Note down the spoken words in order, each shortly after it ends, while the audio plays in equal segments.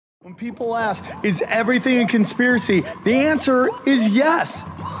When people ask, is everything a conspiracy? The answer is yes.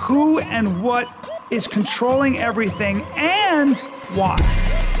 Who and what is controlling everything and why?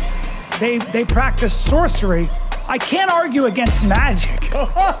 They practice sorcery. I can't argue against magic.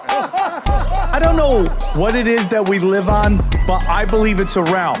 I don't know what it is that we live on, but I believe it's a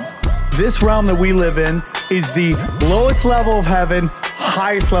realm. This realm that we live in is the lowest level of heaven,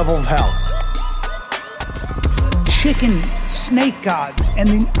 highest level of hell. Chicken snake gods and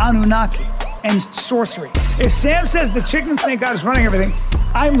the Anunnaki and sorcery. If Sam says the chicken snake god is running everything,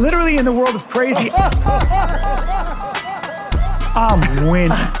 I'm literally in the world of crazy. I'm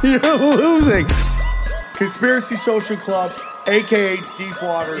winning. You're losing. Conspiracy Social Club, aka Deep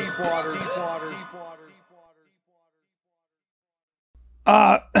Waters.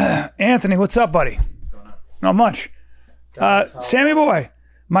 Anthony, what's up, buddy? Not much. Sammy boy,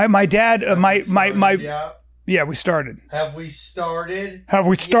 my dad, yeah, we started. Have we started?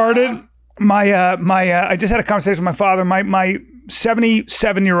 Yeah. I just had a conversation with my father, my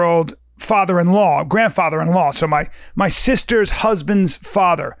 77-year-old grandfather-in-law. So my sister's husband's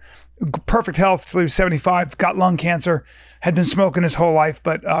father, perfect health till he was 75, got lung cancer, had been smoking his whole life,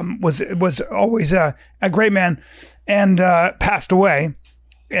 but was always a great man, and passed away,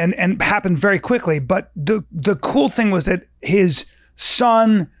 and happened very quickly. But the cool thing was that his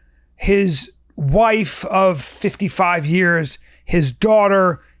son, his wife of 55 years, his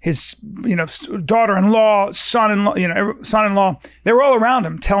daughter, his daughter-in-law, son-in-law, they were all around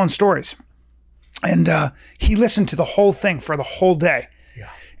him telling stories, and he listened to the whole thing for the whole day.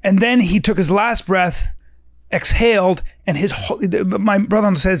 Yeah. And then he took his last breath, exhaled, and my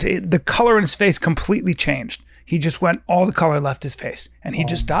brother-in-law says the color in his face completely changed. He just all the color left his face, and he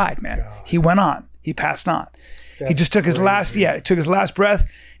just died, man. God. He went on. He passed on. He just took his last breath,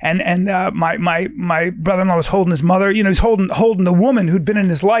 and my brother-in-law was holding his mother. He's holding the woman who'd been in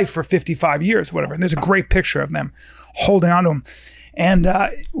his life for 55 years, whatever. And there's a great picture of them holding onto him. And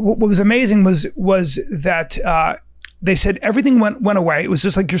what was amazing was that they said everything went away. It was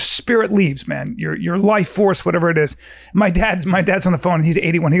just like your spirit leaves, man. Your life force, whatever it is. My dad's on the phone, and he's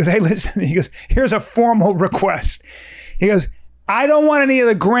 81. He goes, hey, listen. He goes, here's a formal request. He goes, I don't want any of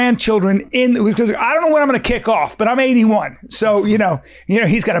the grandchildren because I don't know when I'm going to kick off, but I'm 81. So,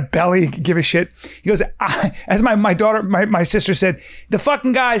 he's got a belly, give a shit. He goes, as my sister said, the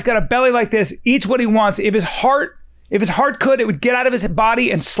fucking guy's got a belly like this, eats what he wants. If his heart could, it would get out of his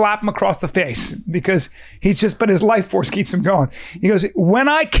body and slap him across the face, because but his life force keeps him going. He goes, when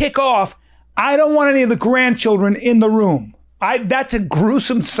I kick off, I don't want any of the grandchildren in the room. That's a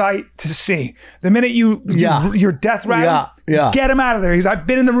gruesome sight to see. The minute your death rattle, get him out of there. I've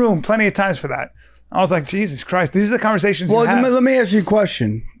been in the room plenty of times for that. I was like, Jesus Christ, these are the conversations you have. Let me ask you a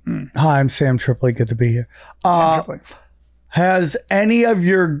question. Hi, I'm Sam Tripoli. Good to be here. Sam Tripoli. Has any of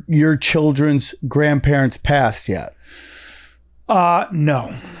your children's grandparents passed yet?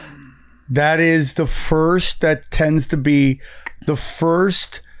 No. That tends to be the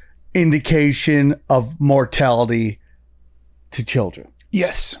first indication of mortality to children.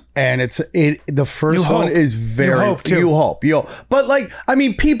 Yes. And the first one is very, you hope. But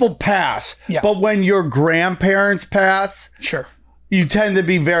people pass, but when your grandparents pass, sure, you tend to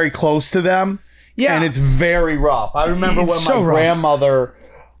be very close to them. Yeah. And it's very rough. I remember when my grandmother,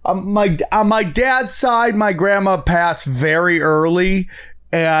 on my dad's side, my grandma passed very early,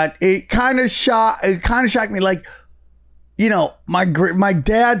 and it kind of shocked me. Like, my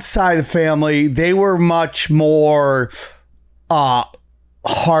dad's side of the family, they were much more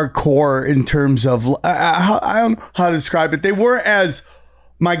hardcore in terms of I don't know how to describe it.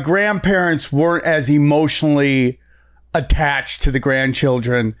 My grandparents weren't as emotionally attached to the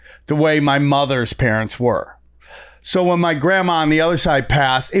grandchildren the way my mother's parents were. So when my grandma on the other side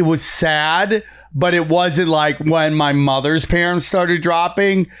passed, it was sad, but it wasn't like when my mother's parents started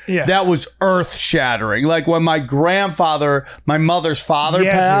dropping. Yeah. That was earth shattering. Like when my mother's father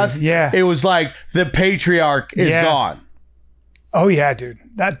passed, dude, it was like the patriarch is gone. Oh yeah, dude.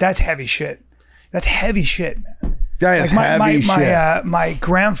 That's heavy shit. That's heavy shit, man. That is heavy shit. My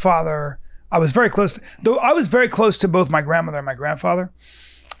grandfather, I was very close to both my grandmother and my grandfather.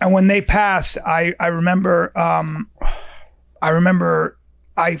 And when they passed, I remember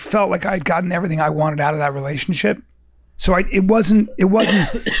I felt like I'd gotten everything I wanted out of that relationship. So it wasn't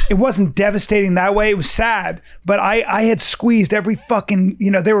devastating that way. It was sad, but I had squeezed every fucking,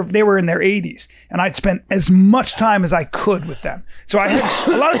 they were in their 80s, and I'd spent as much time as I could with them. So I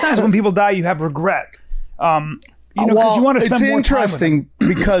had a lot of times when people die, you have regret. Because you want to spend more time with them. It's interesting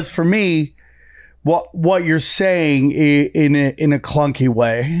because for me, what you're saying in a clunky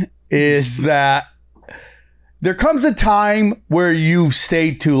way is that there comes a time where you've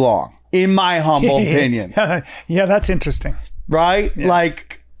stayed too long, in my humble opinion. Yeah, that's interesting. Right? Yeah.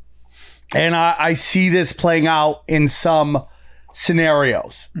 Like, and I see this playing out in some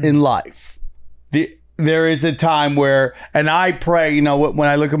scenarios in life. There is a time where, and I pray, you know, when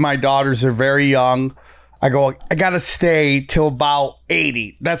I look at my daughters, they're very young. I go, I got to stay till about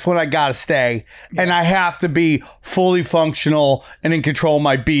 80. That's when I got to stay. Yeah. And I have to be fully functional and in control of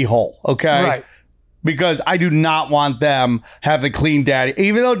my beehole. Okay. Right. Because I do not want them having to clean daddy.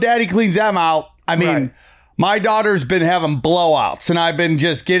 Even though daddy cleans them out. I mean, right. My daughter's been having blowouts and I've been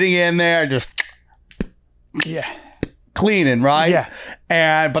just getting in there, just cleaning, right?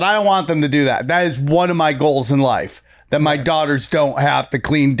 Yeah. But I don't want them to do that. That is one of my goals in life, that my daughters don't have to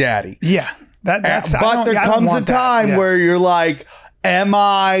clean daddy. Yeah. But there comes a time where you're like, am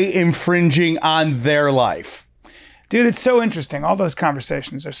I infringing on their life? Dude, it's so interesting. All those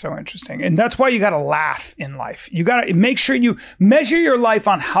conversations are so interesting. And that's why you got to laugh in life. You got to make sure you measure your life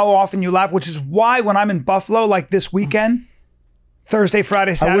on how often you laugh, which is why when I'm in Buffalo, like this weekend, Thursday,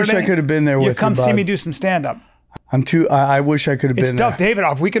 Friday, Saturday. I wish I could have been there with you. Come see me do some stand-up. I wish I could have been there. It's Duff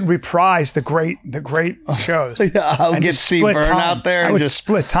Davidoff. We could reprise the great shows. Yeah, I'll get Steve Byrne out there. I would just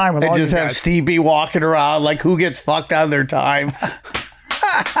split time with all you guys. And just have Steve B walking around like who gets fucked out of their time.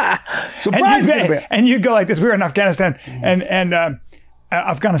 And you'd go like this. We were in Afghanistan and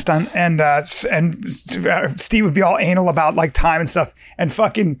Steve would be all anal about like time and stuff. And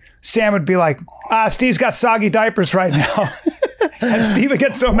fucking Sam would be like, Steve's got soggy diapers right now. And Steve would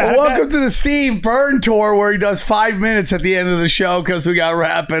get so mad. Welcome to the Steve Byrne tour where he does 5 minutes at the end of the show because we got to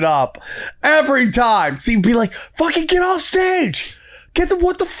wrap it up. Every time. Steve would be like, fucking get off stage.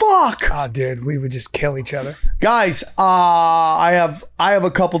 What the fuck? Oh, dude, we would just kill each other. Guys, I have a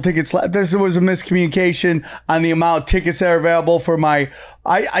couple tickets left. There was a miscommunication on the amount of tickets that are available for my.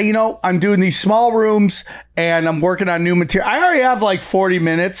 I'm doing these small rooms and I'm working on new material. I already have like 40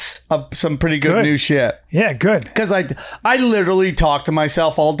 minutes of some pretty good new shit. Yeah, good. Because I literally talk to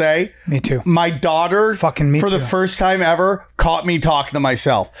myself all day. Me too. My daughter, the first time ever, caught me talking to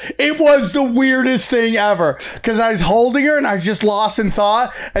myself. It was the weirdest thing ever. Because I was holding her and I was just lost in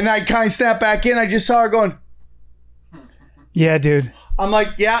thought. And I kind of snapped back in. I just saw her going, yeah, dude. I'm like,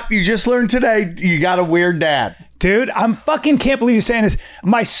 yeah, you just learned today you got a weird dad. Dude, I'm fucking can't believe you're saying this.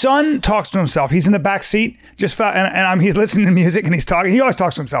 My son talks to himself. He's in the back seat, he's listening to music and he's talking. He always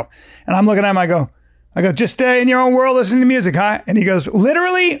talks to himself. And I'm looking at him, I go, just stay in your own world, listening to music, huh? And he goes,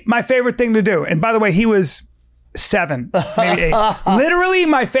 literally my favorite thing to do. And by the way, he was 7, maybe 8. Literally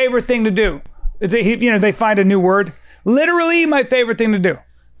my favorite thing to do. They find a new word. Literally my favorite thing to do.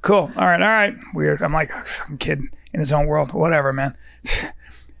 Cool. All right. Weird. I'm like, fucking kid in his own world. Whatever, man.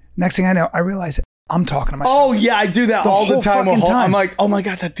 Next thing I know, I realize I'm talking to myself. Oh, yeah, I do that all the time. I'm like, oh my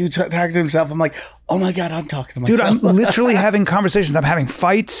God, that dude's talking to himself. I'm like, oh my God, I'm talking to myself. Dude, I'm literally having conversations. I'm having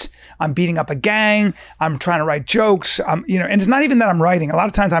fights. I'm beating up a gang. I'm trying to write jokes. And it's not even that I'm writing. A lot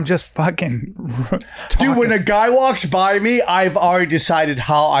of times I'm just fucking talking. Dude, when a guy walks by me, I've already decided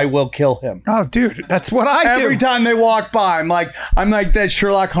how I will kill him. Oh, dude, that's what I do. Every time they walk by, I'm like that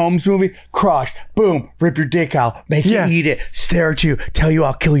Sherlock Holmes movie. Crush, boom, rip your dick out, make you eat it, stare at you, tell you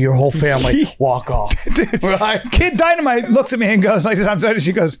I'll kill your whole family, walk off. Dude, right? Kid Dynamite looks at me and goes like this. I'm sorry.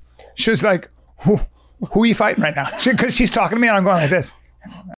 She's like, who are you fighting right now? Because she's talking to me and I'm going like this.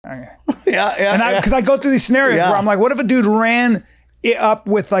 Yeah. Because I go through these scenarios where I'm like, what if a dude ran it up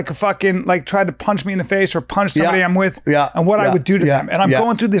with like a fucking, like tried to punch me in the face or punch somebody I'm with and what I would do to them. And I'm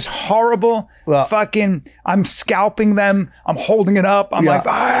going through this horrible fucking, I'm scalping them. I'm holding it up. I'm like,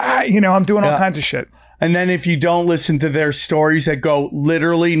 I'm doing all kinds of shit. And then if you don't listen to their stories that go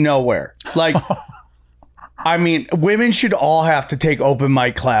literally nowhere, like, I mean, women should all have to take open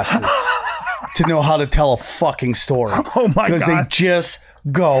mic classes to know how to tell a fucking story. Oh my God. Because they just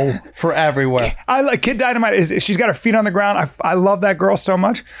go for everywhere. I like Kid Dynamite. She's got her feet on the ground. I love that girl so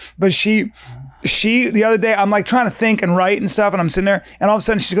much. But she the other day, I'm like trying to think and write and stuff. And I'm sitting there and all of a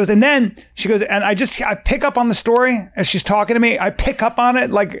sudden she goes, and I pick up on the story as she's talking to me. I pick up on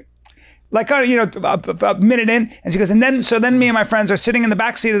it like a minute in. And she goes, so then me and my friends are sitting in the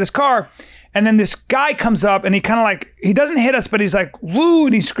back seat of this car. And then this guy comes up and he kind of like, he doesn't hit us, but he's like, woo,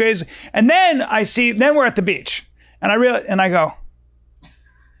 and he's crazy. And then then we're at the beach. And I go,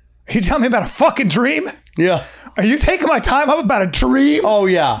 you tell me about a fucking dream? Yeah. Are you taking my time up about a dream? Oh,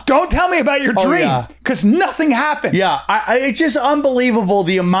 yeah. Don't tell me about your dream. Because nothing happened. Yeah. It's just unbelievable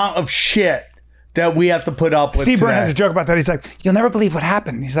the amount of shit that we have to put up with. Steve Byrne has a joke about that. He's like, you'll never believe what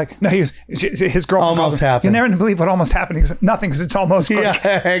happened. He's like, no, his girlfriend almost happened. You'll never believe what almost happened. He goes, nothing, because it's almost. Yeah,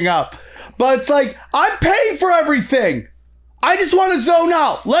 hang up. But it's like, I'm paying for everything. I just want to zone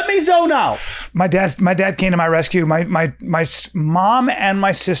out. Let me zone out. My dad came to my rescue. My mom and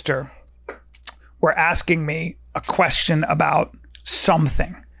my sister were asking me a question about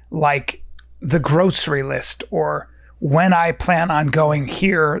something like the grocery list or when I plan on going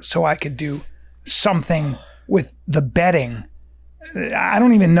here so I could do something with the bedding. I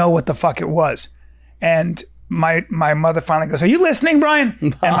don't even know what the fuck it was. And my mother finally goes, "Are you listening, Brian?"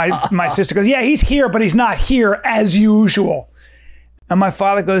 And my sister goes, "Yeah, he's here, but he's not here as usual." And my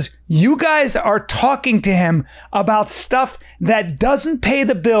father goes, "You guys are talking to him about stuff that doesn't pay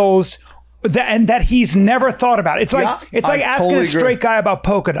the bills and that he's never thought about." It's like asking totally a straight guy about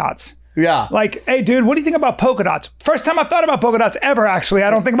polka dots. Yeah. Like, "Hey, dude, what do you think about polka dots?" First time I've thought about polka dots ever, actually. I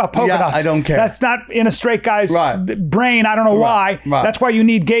don't think about polka dots. I don't care. That's not in a straight guy's brain. I don't know why. Right. That's why you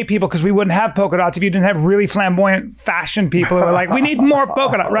need gay people, because we wouldn't have polka dots if you didn't have really flamboyant fashion people who are like, "We need more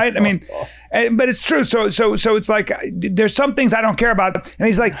polka dot," right? I mean, but it's true. So it's like, there's some things I don't care about. And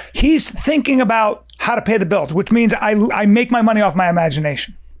he's like, he's thinking about how to pay the bills, which means I make my money off my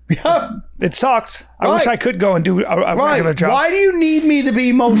imagination. It sucks. I wish I could go and do a regular job. Why do you need me to be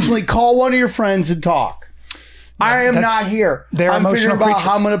emotionally? Call one of your friends and talk. I am not here. They're I'm emotional figuring about creatures.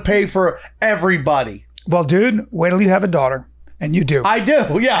 how I'm going to pay for everybody. Well, dude, wait till you have a daughter. And you do. I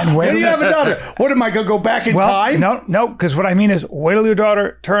do, yeah. When you have a daughter, what am I going to go back in time? No, because what I mean is wait till your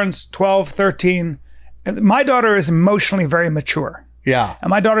daughter turns 12, 13. And my daughter is emotionally very mature. Yeah. And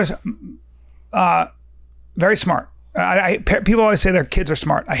my daughter's very smart. People always say their kids are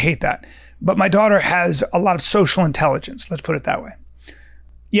smart. I hate that. But my daughter has a lot of social intelligence. Let's put it that way.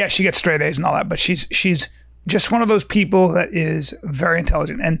 Yeah, she gets straight A's and all that, but she's just one of those people that is very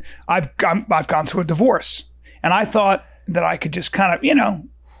intelligent. And I've gone through a divorce, and I thought that I could just kind of,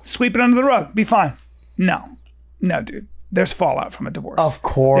 sweep it under the rug, be fine. No, dude. There's fallout from a divorce. Of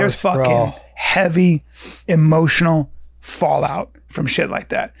course, there's fucking heavy emotional fallout from shit like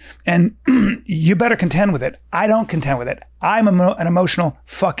that. And you better contend with it. I don't contend with it. I'm an emotional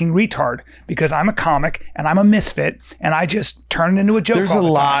fucking retard because I'm a comic and I'm a misfit and I just turn it into a joke. There's all a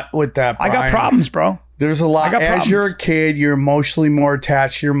the lot time. with that, Brian. I got problems, bro. There's a lot. As you're a kid, you're emotionally more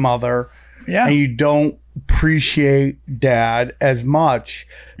attached to your mother. Yeah. And you don't appreciate dad as much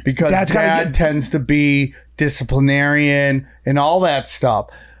because dad tends to be disciplinarian and all that stuff.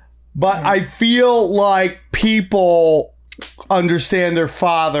 But I feel like people understand their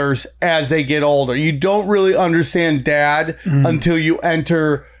fathers as they get older. You don't really understand dad until you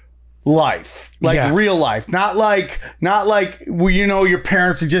enter life, like real life. Not like well, your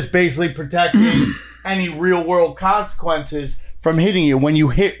parents are just basically protecting any real world consequences from hitting you. When you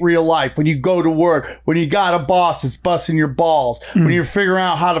hit real life, when you go to work, when you got a boss that's busting your balls, when you're figuring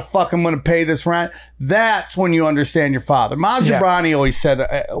out how the fuck I'm going to pay this rent, that's when you understand your father. Maj Jobrani always said,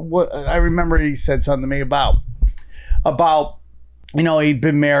 I remember he said something to me about he'd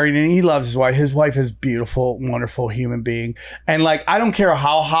been married and he loves his wife. His wife is beautiful, wonderful human being. And I don't care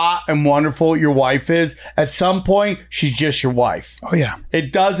how hot and wonderful your wife is. At some point, she's just your wife. Oh, yeah.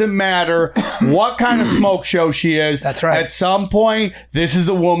 It doesn't matter what kind of smoke show she is. That's right. At some point, this is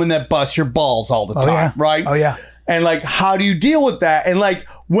the woman that busts your balls all the time, right? Oh, yeah. And how do you deal with that? And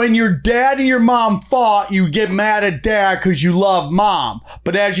when your dad and your mom fought, you get mad at dad because you love mom.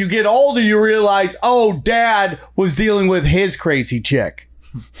 But as you get older, you realize, oh, dad was dealing with his crazy chick.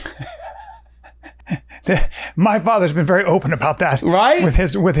 My father's been very open about that, right? With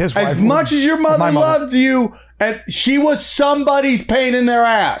his wife. As much as your mother loved you, and she was somebody's pain in their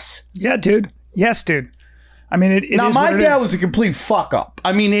ass. Yeah, dude. Yes, dude. I mean, it now, is my what it dad is. was a complete fuck up.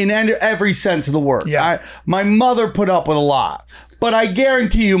 I mean, in every sense of the word. Yeah. My mother put up with a lot, but I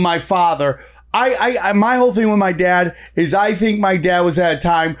guarantee you, my father. My whole thing with my dad is I think my dad was at a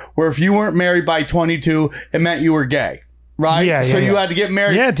time where if you weren't married by 22, it meant you were gay, right? Yeah. So you had to get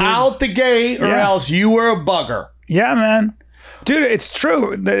married out the gate, or else you were a bugger. Yeah, man. Dude, it's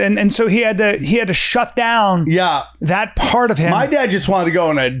true, and so he had to shut down. That part of him. My dad just wanted to go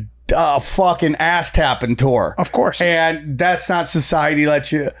on a fucking ass tapping tour. Of course. And that's not society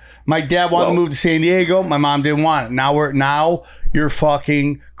lets you. My dad wanted to move to San Diego. My mom didn't want it. Now you're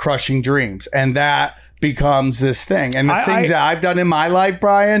fucking crushing dreams. And that becomes this thing. And the things that I've done in my life,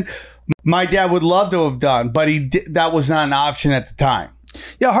 Brian, my dad would love to have done, but that was not an option at the time.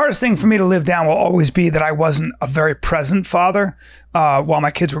 Yeah, hardest thing for me to live down will always be that I wasn't a very present father while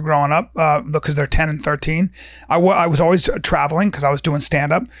my kids were growing up because they're 10 and 13. I was always traveling because I was doing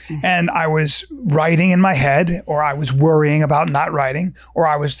stand-up and I was writing in my head, or I was worrying about not writing, or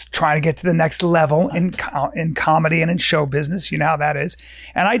I was trying to get to the next level in comedy and in show business. You know how that is.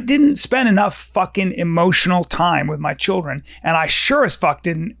 And I didn't spend enough fucking emotional time with my children, and I sure as fuck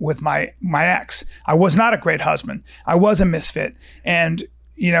didn't with my my ex. I was not a great husband. I was a misfit. And,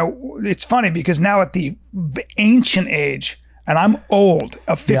 it's funny because now at the ancient age, and I'm old,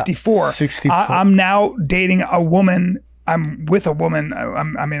 of 54, 64. I'm now dating a woman. I'm with a woman.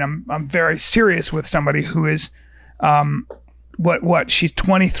 I'm very serious with somebody who is, she's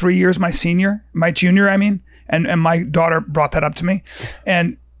 23 years my junior, and my daughter brought that up to me.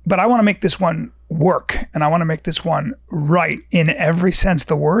 But I want to make this one work, and I want to make this one right in every sense of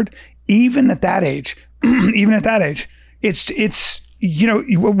the word. Even at that age, it's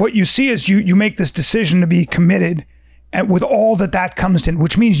what you see is you make this decision to be committed, and with all that comes in,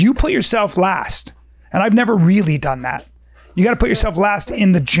 which means you put yourself last. And I've never really done that. You got to put yourself last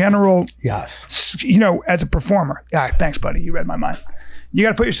in the general, yes, as a performer. Yeah, thanks, buddy. You read my mind. You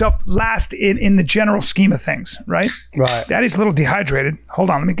got to put yourself last in the general scheme of things, right? Right. Daddy's a little dehydrated. Hold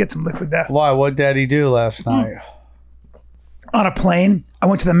on, let me get some liquid there. Why? What'd Daddy do last night? On a plane, I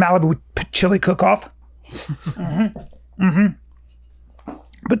went to the Malibu chili cook-off.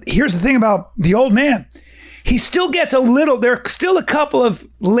 But here's the thing about the old man. He still gets there are still a couple of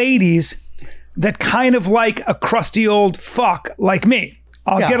ladies that kind of like a crusty old fuck like me.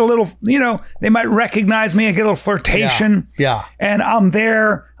 I'll get a little, they might recognize me. I get a little flirtation. Yeah. And I'm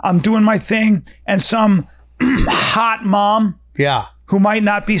there. I'm doing my thing. And some hot mom. Yeah. Who might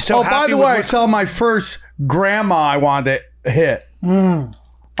not be so happy. Oh, by the way, I saw my first grandma I wanted to hit. I'm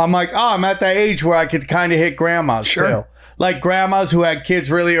like, I'm at that age where I could kind of hit grandmas too. Like grandmas who had kids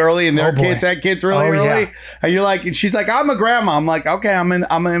really early and their kids had kids really early. Yeah. And you're like, and she's like, I'm a grandma. I'm like, okay, I'm in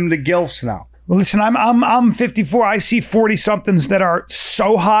the gilfs now. Well, listen, I'm 54. I see 40 somethings that are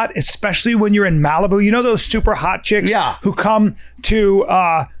so hot, especially when you're in Malibu. You know those super hot chicks who come to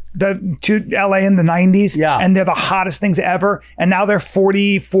LA in the 90s, and they're the hottest things ever. And now they're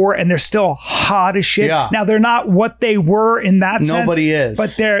 44 and they're still hot as shit. Yeah. Now they're not what they were in that sense. Nobody is,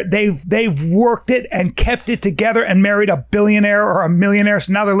 but they've worked it and kept it together and married a billionaire or a millionaire.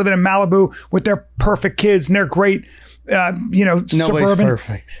 So now they're living in Malibu with their perfect kids and they're great. Nobody's suburban.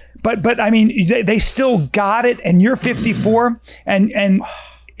 Perfect. But I mean, they still got it, and you're 54, and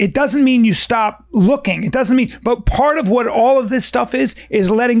it doesn't mean you stop looking. It doesn't mean, but part of what all of this stuff is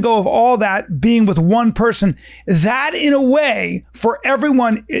letting go of all that, being with one person. That, in a way, for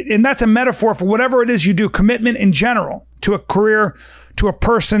everyone, and that's a metaphor for whatever it is you do, commitment in general, to a career, to a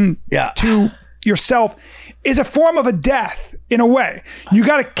person, to yourself, is a form of a death, in a way. You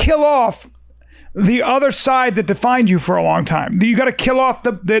got to kill off the other side that defined you for a long time. You got to kill off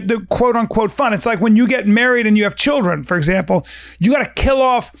the quote unquote fun. It's like when you get married and you have children, for example, you got to kill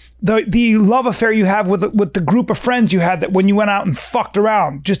off the love affair you have with the group of friends you had that when you went out and fucked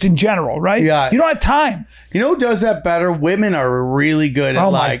around, just in general, right? Yeah. You don't have time. You know who does that better? Women are really good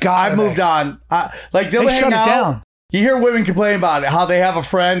at my God, I moved on. They'll they hang shut out. it down. You hear women complain about it, how they have a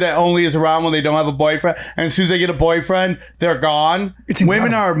friend that only is around when they don't have a boyfriend. And as soon as they get a boyfriend, they're gone.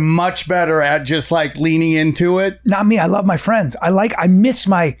 Women are much better at just like leaning into it. Not me. I love my friends. I miss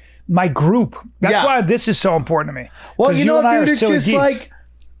my group. That's why this is so important to me. Well, dude, it's just like,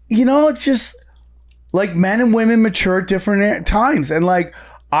 it's just like men and women mature at different times. And like,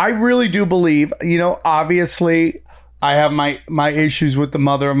 I really do believe, obviously I have my issues with the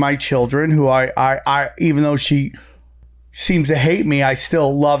mother of my children, who I even though she seems to hate me, I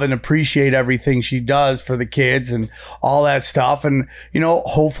still love and appreciate everything she does for the kids and all that stuff. And,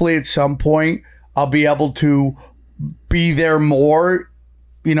 hopefully at some point I'll be able to be there more,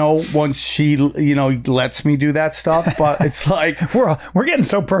 once she, lets me do that stuff. But it's like, we're getting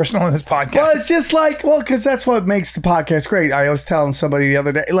so personal in this podcast. Well, it's just like, because that's what makes the podcast great. I was telling somebody the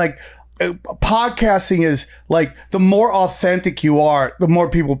other day, like, podcasting is like, the more authentic you are, the more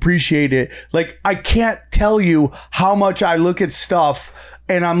people appreciate it. Like, I can't tell you how much I look at stuff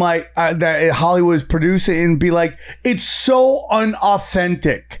and I'm like, that Hollywood is producing and be like, it's so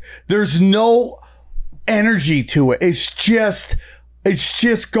unauthentic. There's no energy to it. It's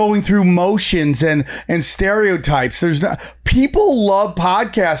just going through motions and stereotypes. People love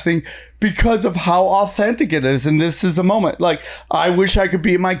podcasting because of how authentic it is. And this is a moment. Like, I wish I could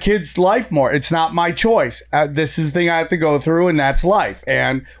be in my kid's life more. It's not my choice. This is the thing I have to go through, and that's life.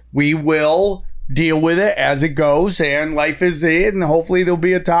 And we will deal with it as it goes. And life is it. And hopefully there'll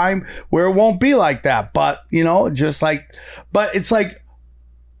be a time where it won't be like that. But, but it's like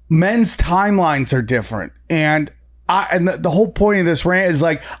men's timelines are different. And the whole point of this rant is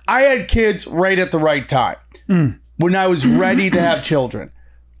like, I had kids right at the right time when I was ready to have children.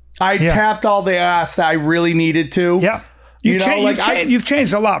 I tapped all the ass that I really needed to. Yeah. You've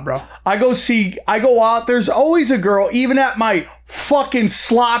changed a lot, bro. I go out. There's always a girl, even at my fucking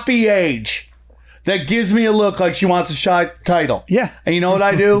sloppy age, that gives me a look like she wants a shot title. Yeah. And you know what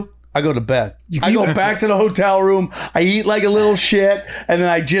I do? I go to bed. I go back to the hotel room. I eat like a little shit, and then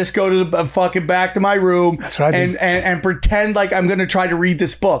I just go to the fucking back to my room. That's what I do. And pretend like I'm going to try to read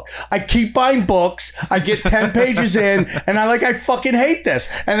this book. I keep buying books. I get 10 pages in, and I fucking hate this.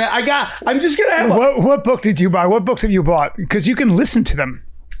 And I'm just going to have What book did you buy? What books have you bought? Because you can listen to them.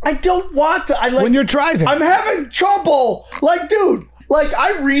 I don't want to. When you're driving. I'm having trouble. Like, dude. Like,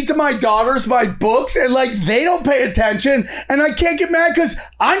 I read to my daughters my books, and like they don't pay attention, and I can't get mad because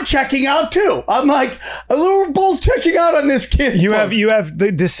I'm checking out too. I'm like, we're both checking out on this kid's book. You have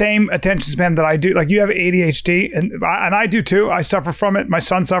the same attention span that I do. Like, you have ADHD, and I do too. I suffer from it. My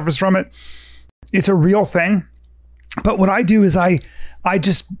son suffers from it. It's a real thing. But what I do is I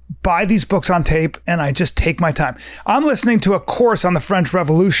just buy these books on tape and I just take my time. I'm listening to a course on the French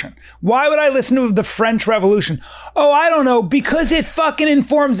Revolution. Why would I listen to the French Revolution? Oh, I don't know. Because it fucking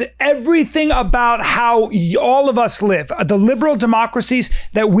informs everything about how all of us live. The liberal democracies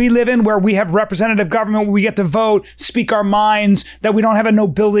that we live in, where we have representative government, where we get to vote, speak our minds, that we don't have a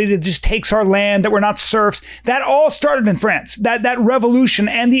nobility that just takes our land, that we're not serfs. That all started in France. That revolution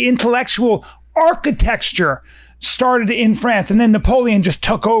and the intellectual architecture started in France, and then Napoleon just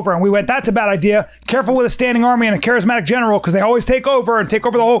took over, and we went, that's a bad idea. Careful with a standing army and a charismatic general, because they always take over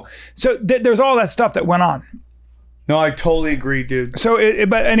the whole. So there's all that stuff that went on. No, I totally agree, dude. So,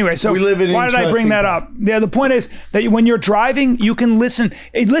 but anyway, so we live in why did I bring that up? Yeah, the point is that when you're driving, you can listen.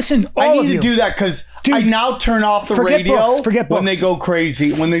 Listen, all I need to do that because I now turn off the radio when they go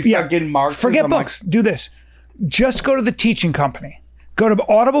crazy, when they start getting marked. Forget books. Do this. Just go to the teaching company. Go to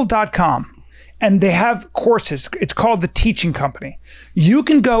audible.com. And they have courses. It's called The Teaching Company. You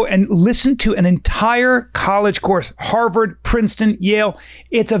can go and listen to an entire college course, Harvard, Princeton, Yale.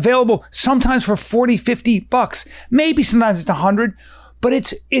 It's available sometimes for $40, $50. Maybe sometimes it's $100, but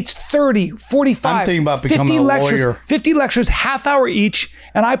it's 30, 45, I'm thinking about 50 becoming a lectures, lawyer. 50 lectures, half hour each.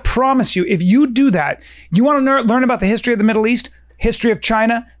 And I promise you, if you do that, you want to learn about the history of the Middle East, history of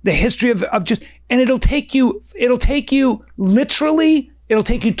China, the history of just, and it'll take you literally. It'll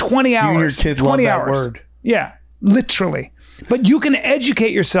take you 20 hours. You and your kid 20 love that hours. word. Yeah, literally. But you can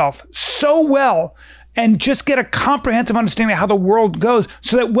educate yourself so well and just get a comprehensive understanding of how the world goes,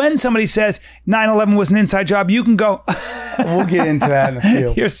 so that when somebody says 9/11 was an inside job, you can go, we'll get into that in a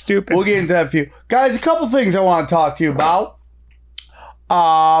few. You're stupid. We'll get into that in a few. Guys, a couple things I want to talk to you about.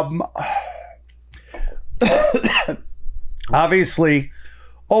 Obviously,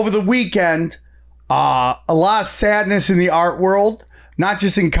 over the weekend, a lot of sadness in the art world. Not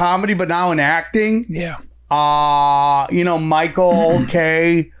just in comedy, but now in acting. Yeah. Michael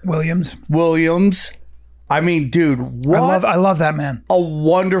K. Williams. I mean, dude, what? I love that man. A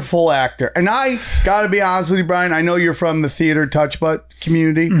wonderful actor. And I got to be honest with you, Brian. I know you're from the theater touch butt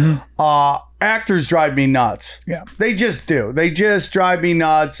community. Mm-hmm. Actors drive me nuts. Yeah. They just do. They just drive me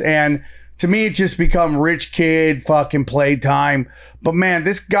nuts. And to me, it's just become rich kid fucking playtime. But man,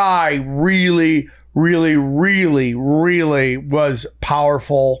 this guy really was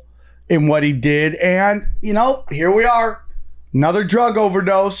powerful in what he did. And, here we are. Another drug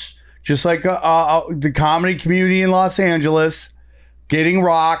overdose, just like the comedy community in Los Angeles, getting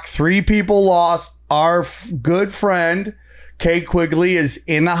rocked. 3 people lost. Our good friend, Kate Quigley, is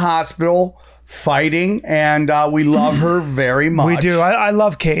in the hospital fighting, and we love her very much. We do. I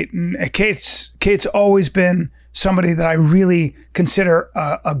love Kate. And Kate's always been somebody that I really consider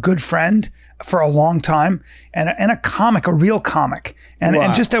a good friend for a long time, and a comic, a real comic, and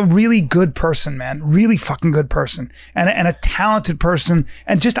just a really good person, man, really fucking good person, and a talented person,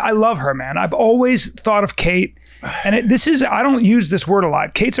 and just I love her, man. I've always thought of Kate, and I don't use this word a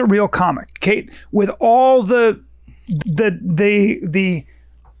lot. Kate's a real comic. Kate, with all the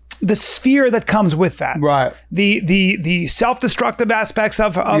sphere that comes with that, right? The self-destructive aspects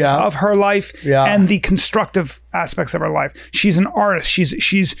of her life, and the constructive aspects of her life. She's an artist.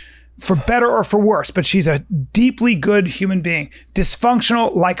 She's for better or for worse, but she's a deeply good human being.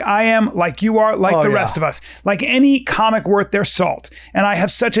 Dysfunctional, like I am, like you are, like the rest of us. Like any comic worth their salt. And I have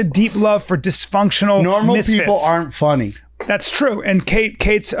such a deep love for dysfunctional normal misfits. People aren't funny. That's true. And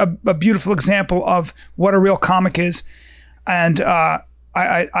Kate's a beautiful example of what a real comic is. And I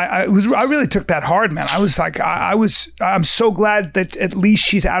really took that hard, man. I was like, I'm so glad that at least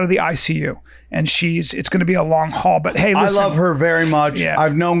she's out of the ICU, and it's going to be a long haul. But hey, listen, I love her very much. Yeah.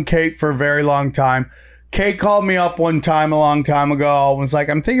 I've known Kate for a very long time. Kate called me up one time a long time ago. Was like,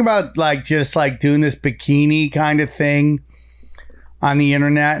 I'm thinking about just doing this bikini kind of thing on the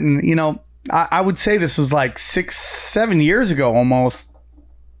internet. And, I would say this was 6-7 years ago almost.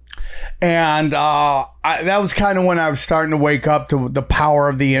 And that was kind of when I was starting to wake up to the power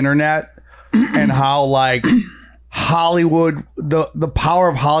of the internet and how Hollywood, the power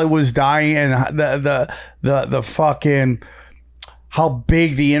of Hollywood was dying, and the fucking how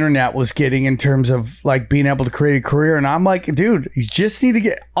big the internet was getting in terms of like being able to create a career. And I'm like, dude, you just need to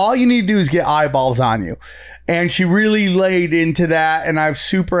get, all you need to do is get eyeballs on you. And she really laid into that, and I'm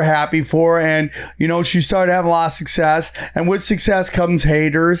super happy for her. And, you know, she started having a lot of success, and with success comes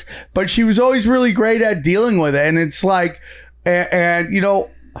haters, but she was always really great at dealing with it. And it's like, and you know,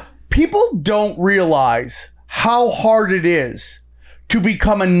 people don't realize how hard it is to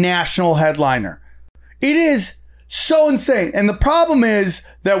become a national headliner. It is so insane. And the problem is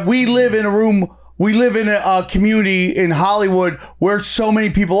that we live in a community in Hollywood where so many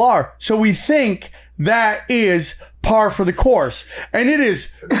people are. So we think that is par for the course. And it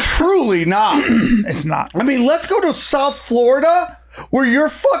is truly not. It's not. I mean, let's go to South Florida where your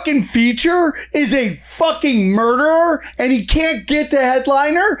fucking feature is a fucking murderer and he can't get the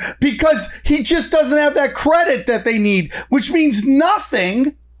headliner because he just doesn't have that credit that they need, which means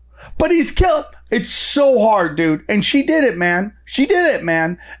nothing, but he's killed. It's so hard, dude. And she did it, man. She did it,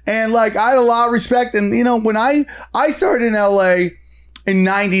 man. And like, I had a lot of respect. And you know, when I started in LA in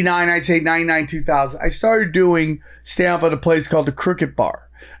 99, I'd say 99, 2000, I started doing stand-up at a place called the Crooked Bar.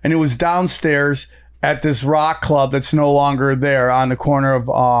 And it was downstairs at this rock club that's no longer there on the corner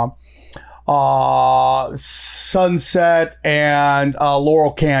of Sunset and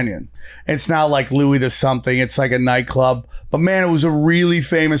Laurel Canyon. It's now like Louis the something. It's like a nightclub. But man, it was a really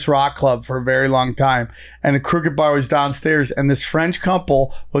famous rock club for a very long time. And the Crooked Bar was downstairs. And this French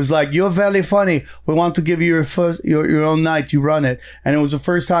couple was like, "You're very funny. We want to give you your own night. You run it." And it was the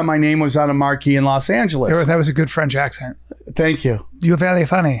first time my name was on a marquee in Los Angeles. That was a good French accent. Thank you. You're very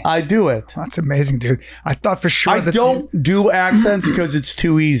funny. I do it. That's amazing, dude. I thought for sure I don't do accents because it's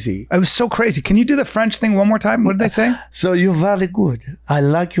too easy. It was so crazy. Can you do the French thing one more time? What did they say? So you're very good. I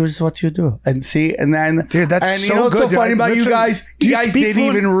like you is what you do. And see, and then, dude, that's and so you know what's good, so funny about you guys? You guys didn't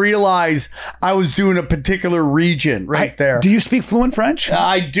fluent? even realize I was doing a particular region there. Do you speak fluent French?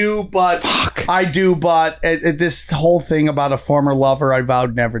 I do, but this whole thing about a former lover, I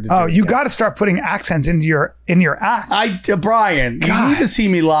vowed never to do. Oh, you got to start putting accents into your act. Brian, you need to see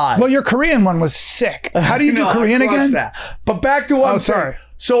me live. Well, your Korean one was sick. How do you do Korean again? That. But back to what I'm sorry. saying.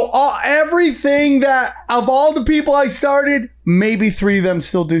 So everything that, of all the people I started, maybe 3 of them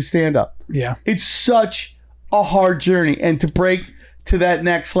still do stand up. Yeah. It's such a hard journey. And to break to that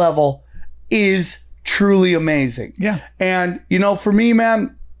next level is truly amazing. Yeah. And, you know, for me,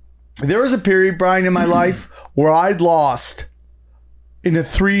 man, there was a period, Brian, in my life where I'd lost, in a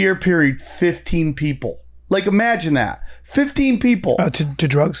 3-year period, 15 people. Like, imagine that. 15 people. To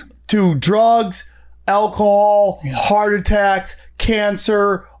drugs? To drugs, alcohol, heart attacks,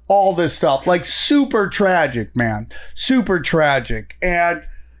 cancer, all this stuff. Like, super tragic, man. Super tragic. And,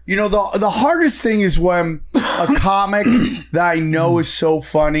 you know, the hardest thing is when a comic that I know is so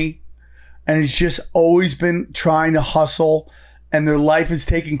funny and has just always been trying to hustle and their life is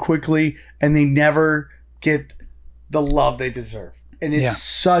taken quickly and they never get the love they deserve. And it's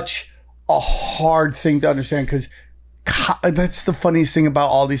such a hard thing to understand because that's the funniest thing about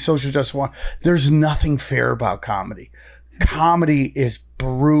all these social justice ones. There's nothing fair about comedy. Comedy is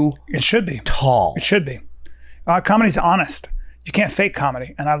brutal. It should be. It should be. Comedy's honest. You can't fake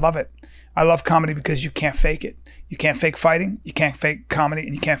comedy, and I love it. I love comedy because you can't fake it. You can't fake fighting, you can't fake comedy,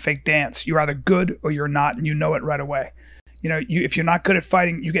 and you can't fake dance. You're either good or you're not, and you know it right away. You know, if you're not good at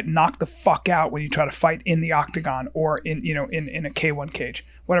fighting, you get knocked the fuck out when you try to fight in the octagon or in a K1 cage,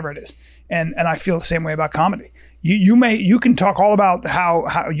 whatever it is. And I feel the same way about comedy. You can talk all about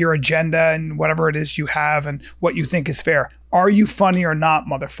how your agenda and whatever it is you have and what you think is fair. Are you funny or not,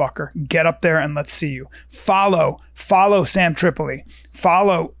 motherfucker? Get up there and let's see you. Follow Sam Tripoli.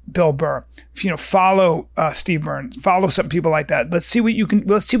 Follow Bill Burr. Follow Steve Burns. Follow some people like that. Let's see what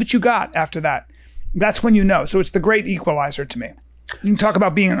you got after that. That's when you know. So it's the great equalizer to me. You can talk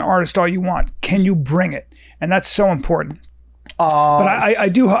about being an artist all you want. Can you bring it? And that's so important. But I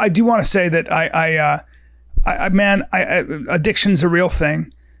do want to say that addiction's a real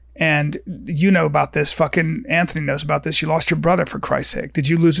thing. And you know about this. Fucking Anthony knows about this. You lost your brother, for Christ's sake. Did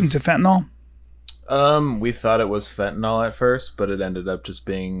you lose him to fentanyl? We thought it was fentanyl at first, but it ended up just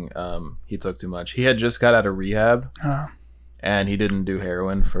being he took too much. He had just got out of rehab, and he didn't do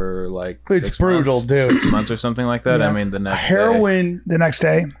heroin for like it's 6 brutal, months, dude. 6 months or something like that. Yeah. I mean, the next The next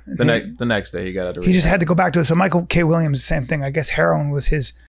day, the next day he got out of rehab. He just had to go back to it. So Michael K. Williams, the same thing. I guess heroin was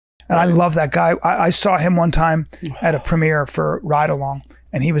his. And I love that guy. I saw him one time at a premiere for Ride Along.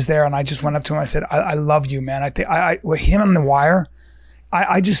 And he was there, and I just went up to him. I said, "I love you, man. I think with him on The Wire,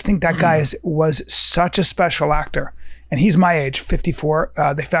 I just think that guy was such a special actor, and he's my age, 54.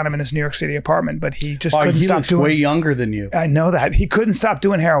 They found him in his New York City apartment, but he just couldn't he stop looks doing. way younger than you. I know that he couldn't stop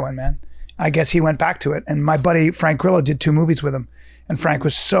doing heroin, man. I guess he went back to it. And my buddy Frank Grillo did 2 movies with him, and Frank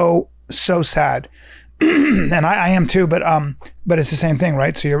was so sad. And I am too, but it's the same thing,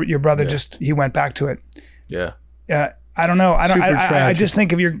 right? So your brother he went back to it. Yeah. I don't know. Super I tragic. just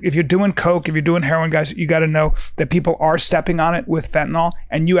think if you're doing coke, if you're doing heroin, guys, you got to know that people are stepping on it with fentanyl,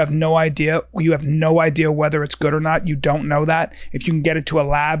 and you have no idea. You have no idea whether it's good or not. You don't know that. If you can get it to a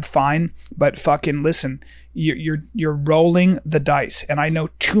lab, fine. But fucking listen, you're rolling the dice, and I know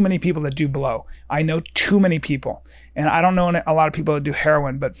too many people that do blow. I know too many people, and I don't know a lot of people that do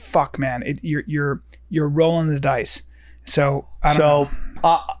heroin. But fuck, man, you're rolling the dice. So I don't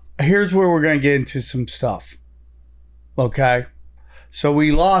know. Here's where we're gonna get into some stuff. Okay, so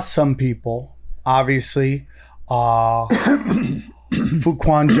we lost some people, obviously.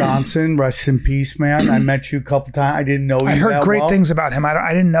 Fuquan Johnson, rest in peace, man. I met you a couple times. I didn't know you. I heard that great well, things about him. I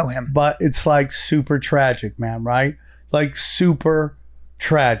didn't know him. but it's like super tragic, man. Right? Like super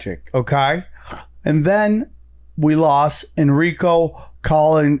tragic. Okay, and then we lost Enrico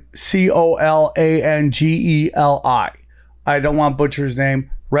Colangeli. I don't want to butcher his name.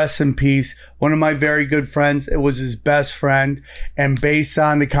 Rest in peace. One of my very good friends. It was his best friend. And based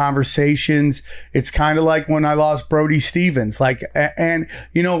on the conversations, it's kind of like when I lost Brody Stevens. Like, and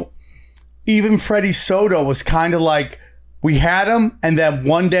you know, even Freddie Soto was kind of like, we had him, and then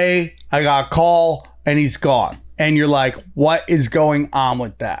one day I got a call and he's gone. And you're like, what is going on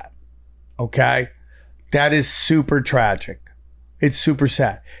with that? Okay? That is super tragic. It's super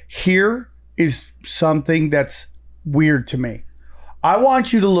sad. Here is something that's weird to me. I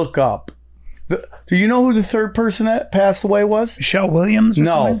want you to look up. Do you know who the third person that passed away was? Michelle Williams? Or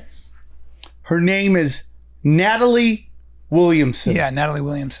No. something? Her name is Natalie Williamson. Yeah, Natalie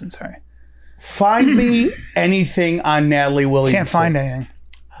Williamson. Sorry. Find me anything on Natalie Williamson. Can't find anything.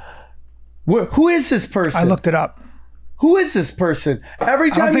 Who is this person? I looked it up. Who is this person?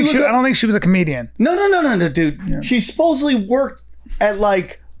 Every I time don't, you think look she, up, I don't think she was a comedian. No, dude. She supposedly worked at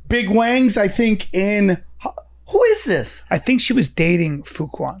like Big Wang's, I think, in... Who is this? I think she was dating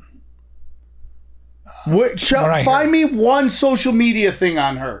Fuquan. I Find me one social media thing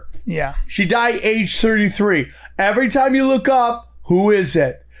on her. Yeah. She died age 33. Every time you look up, who is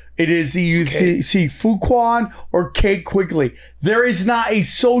it? It is you see Fuquan or Kate Quigley. There is not a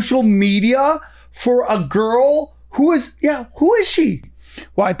social media for a girl who is she?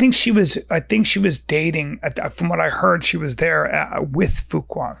 Well, I think she was dating. From what I heard, she was there with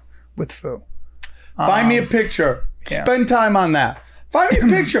Fuquan, with Fu. Find me a picture. yeah. Spend time on that. Find me a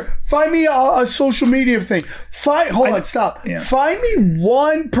picture. Find me a social media thing. Stop. Yeah. Find me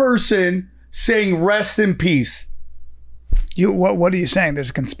one person saying rest in peace. What are you saying? There's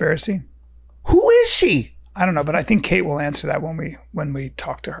a conspiracy? Who is she? I don't know, but I think Kate will answer that when we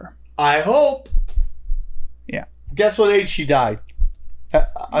talk to her. I hope. Yeah. Guess what age she died?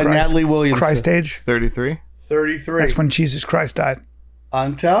 Natalie Williamson. Christ age? 33. 33. That's when Jesus Christ died.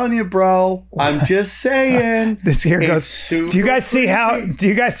 I'm telling you, bro. I'm just saying. This here goes. super Do you guys see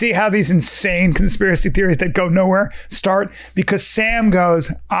how these insane conspiracy theories that go nowhere start? Because Sam goes,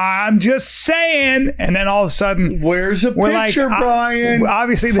 "I'm just saying," and then all of a sudden, Where's a we're picture, like, Brian?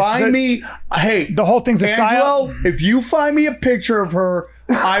 obviously, this find is me. Hey, the whole thing's a Angelo, psyop. if you find me a picture of her,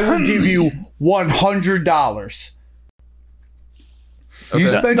 I will give you $100. You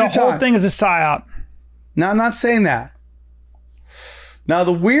spend The your whole time. thing is a psyop. Now, I'm not saying that. Now,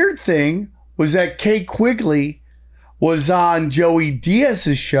 the weird thing was that Kate Quigley was on Joey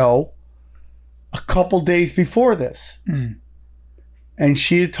Diaz's show a couple days before this. And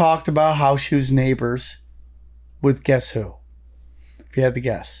she had talked about how she was neighbors with guess who? If you had to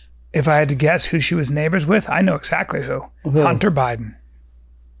guess. If I had to guess who she was neighbors with, I know exactly who. Hunter Biden.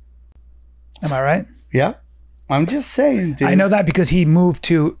 Am I right? Yeah. I'm just saying, dude. I know that because he moved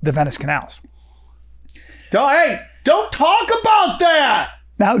to the Venice Canals. Don't talk about that.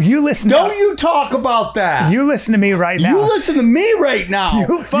 Now you listen. Don't you talk about that. You listen to me right now. You listen to me right now.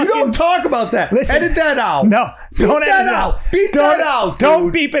 You fucking- don't talk about that. Listen. Edit that out. No, Beep don't that edit it out. out. Beep Don't- that out, Don't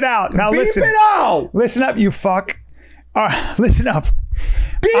dude. beep it out. Now Beep listen. it out. Listen up, you fuck. Listen up.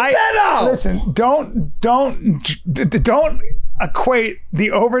 Beep that out. Listen. Don't equate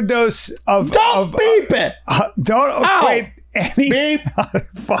the overdose of. Don't beep it. Don't equate any. Beep.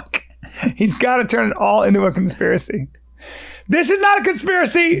 Fuck. He's got to turn it all into a conspiracy. This is not a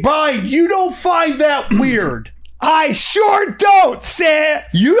conspiracy. Brian, you don't find that weird. I sure don't, Sam.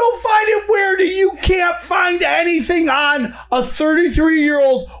 You don't find it weird that you can't find anything on a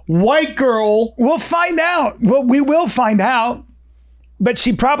 33-year-old white girl. We'll find out. Well, we will find out. but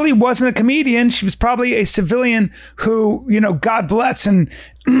she probably wasn't a comedian. She was probably a civilian who, God bless, and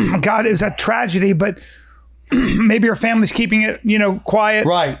God, it was a tragedy, but maybe her family's keeping it, quiet.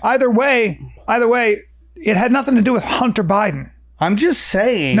 Right. Either way, it had nothing to do with Hunter Biden. I'm just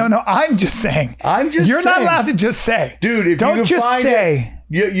saying. No, I'm just saying. You're not allowed to just say. Dude, if don't you can just find say.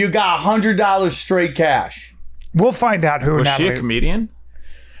 You got $100 straight cash. We'll find out who Was Natalie. she a comedian?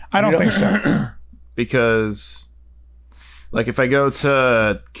 I don't think so. Because, like, if I go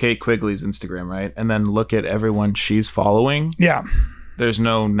to Kate Quigley's Instagram, right, and then look at everyone she's following, Yeah. there's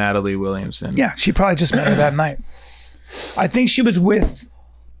no Natalie Williamson. Yeah, she probably just met her that night. I think she was with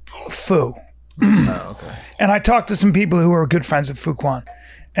Fu. Oh, okay. And I talked to some people who were good friends of Fu Quan.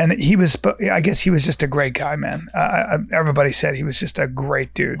 And I guess he was just a great guy, man. Everybody said he was just a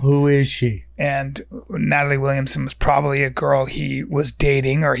great dude. Who is she? And Natalie Williamson was probably a girl he was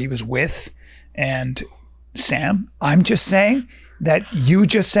dating or he was with. And Sam, I'm just saying that you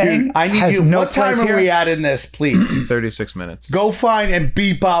just saying Dude, I need has you. no What time place are here. we at in this, please? 36 minutes. Go find and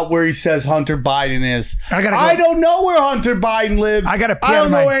beep out where he says Hunter Biden is. I gotta go. I don't know where Hunter Biden lives. I gotta pee I out don't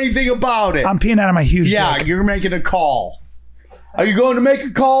of know my- anything about it. I'm peeing out of my huge Yeah, dick. you're making a call. Are you going to make a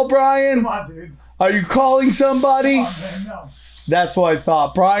call, Brian? Come on, dude. Are you calling somebody? Oh, man, no. That's what I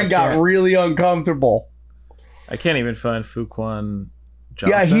thought. Brian got really uncomfortable. I can't even find Fuquan Johnson.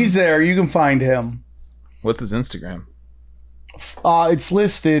 Yeah, he's there. You can find him. What's his Instagram? It's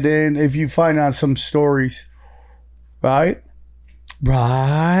listed, and if you find out some stories, right?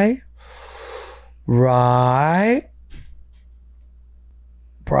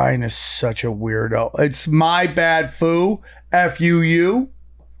 Brian is such a weirdo. It's my bad foo. F-U-U.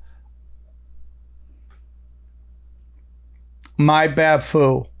 My bad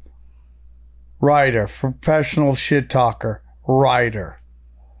foo. Writer. Professional shit talker. Writer.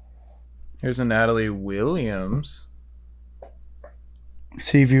 Here's a Natalie Williams.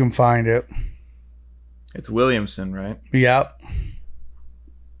 See if you can find it. It's Williamson, right? Yep.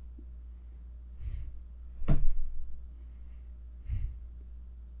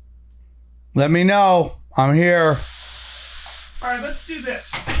 Let me know. I'm here. All right, let's do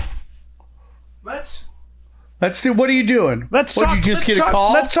this. Let's do. What are you doing? Let's What, talk, you just let's get a talk-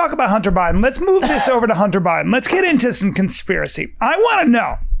 call? Let's talk about Hunter Biden. Let's move this over to Hunter Biden. Let's get into some conspiracy. I want to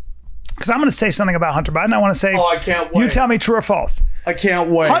know, because I'm going to say something about Hunter Biden. I want to say, Oh, I can't wait. you tell me true or false. I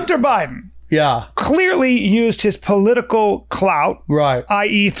can't wait. Hunter Biden Yeah. clearly used his political clout, Right.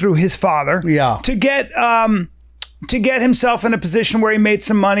 i.e. through his father, Yeah. to get himself in a position where he made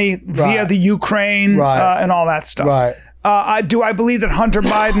some money via Right. the Ukraine Right. and all that stuff. Right. Do I believe that Hunter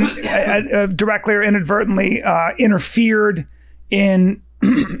Biden directly or inadvertently interfered in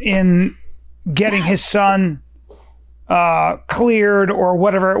getting his son cleared or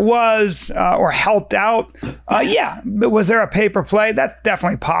whatever it was, or helped out? Yeah. But was there a paper play? That's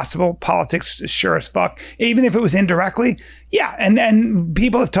definitely possible. Politics is sure as fuck. Even if it was indirectly. Yeah. And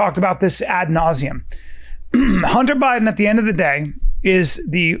people have talked about this ad nauseum. Hunter Biden, at the end of the day, is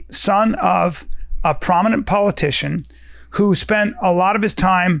the son of a prominent politician who spent a lot of his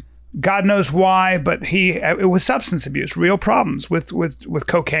time, God knows why, but it was substance abuse, real problems with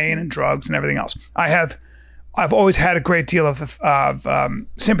cocaine and drugs and everything else. I've always had a great deal of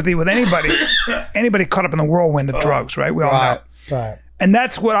sympathy with anybody caught up in the whirlwind of drugs, right? We all know. Right. And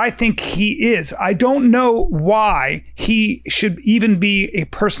that's what I think he is. I don't know why he should even be a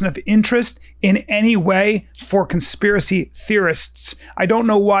person of interest in any way for conspiracy theorists. I don't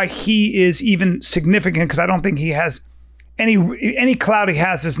know why he is even significant, because I don't think he has any clout he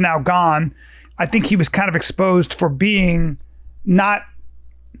has is now gone. I think he was kind of exposed for being not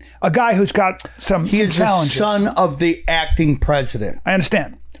a guy who's got some He is the challenges. son of the acting president. I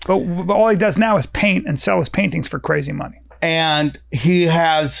understand. But all he does now is paint and sell his paintings for crazy money. And he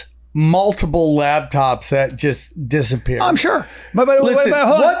has multiple laptops that just disappear. I'm sure. But Listen, hold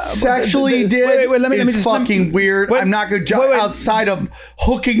on. what sexually he did let me is just fucking weird. wait, I'm not going to jump wait. outside of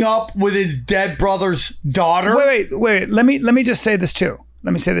hooking up with his dead brother's daughter. Wait. Let me just say this too.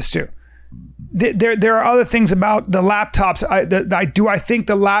 Let me say this too. There are other things about the laptops. I think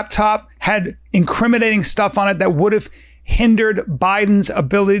the laptop had incriminating stuff on it that would have hindered Biden's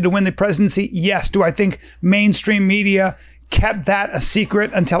ability to win the presidency? Yes. Do I think mainstream media kept that a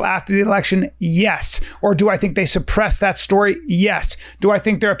secret until after the election? Yes. Or do I think they suppressed that story? Yes. Do I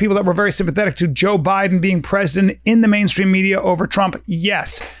think there are people that were very sympathetic to Joe Biden being president in the mainstream media over Trump?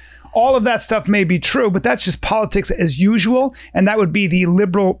 Yes. All of that stuff may be true, but that's just politics as usual. And that would be the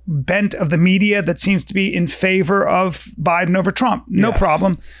liberal bent of the media that seems to be in favor of Biden over Trump. No Yes.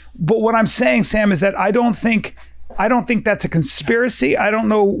 problem. But what I'm saying, Sam, is that I don't think that's a conspiracy. I don't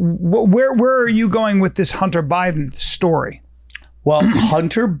know where are you going with this Hunter Biden story? Well,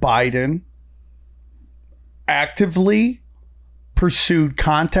 Hunter Biden actively pursued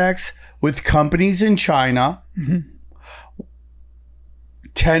contacts with companies in China.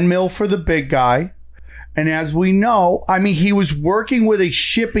 10 mil for the big guy. And as we know, I mean, he was working with a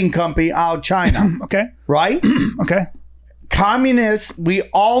shipping company out of China. Okay. Right? Okay. Communists, we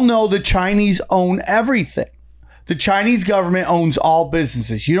all know the Chinese own everything. The Chinese government owns all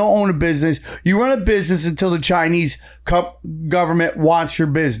businesses. You don't own a business. You run a business until the Chinese government wants your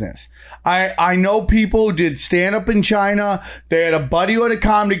business. I know people who did stand up in China. They had a buddy who had a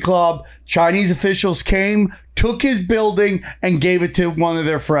comedy club. Chinese officials came, took his building, and gave it to one of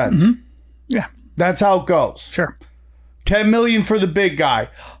their friends. Yeah. That's how it goes. Sure. 10 million for the big guy.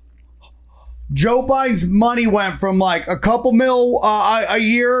 Joe Biden's money went from like a couple mil a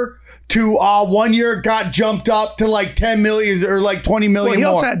year to 1 year it got jumped up to like 10 million or like 20 million Well, he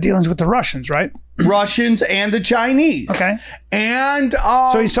more. also had dealings with the Russians, right? Russians and the Chinese. Okay. And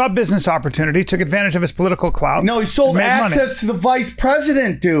So he saw business opportunity, took advantage of his political clout. no, he sold made money. access to the vice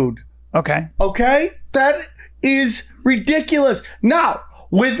president, dude. Okay. Okay? That is ridiculous. Now,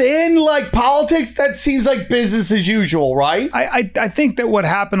 within like politics, that seems like business as usual, right? I think that what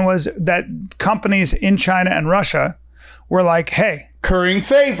happened was that companies in China and Russia were like, hey, Currying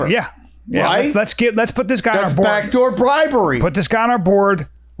favor. yeah, Right? let's put this guy That's on our board. backdoor bribery. Put this guy on our board.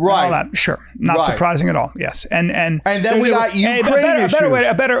 Right. All that. Sure. Not Right. surprising at all. Yes. And then we got Ukraine a issues.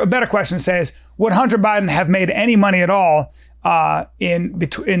 better question to say is, would Hunter Biden have made any money at all during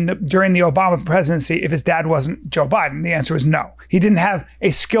the Obama presidency if his dad wasn't Joe Biden? The answer is no. He didn't have a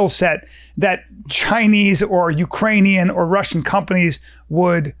skill set that Chinese or Ukrainian or Russian companies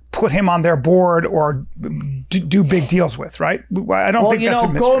would put him on their board or do big deals with, right? I don't think that's a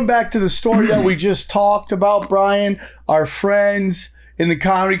mystery. Going back to the story that we just talked about, Brian, our friends in the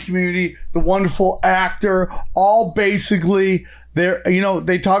comedy community, the wonderful actor, all basically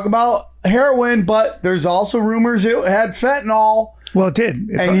they talk about heroin, but there's also rumors it had fentanyl. Well, it did.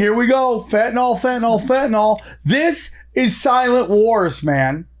 And here we go. Fentanyl. This is silent wars,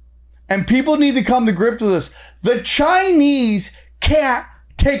 man. And people need to come to grips with this. The Chinese can't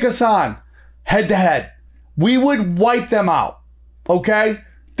take us on head to head. We would wipe them out. Okay?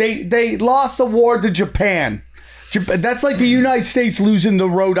 They lost the war to Japan. That's like the United States losing to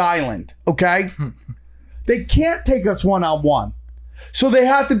Rhode Island. Okay? They can't take us one-on-one. So they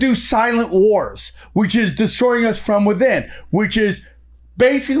have to do silent wars, which is destroying us from within, which is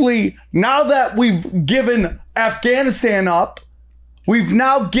basically, now that we've given Afghanistan up, we've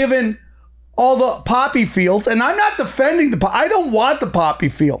now given all the poppy fields, and I'm not defending I don't want the poppy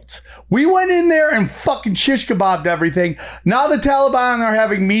fields. We went in there and fucking shish kebabbed everything. Now the Taliban are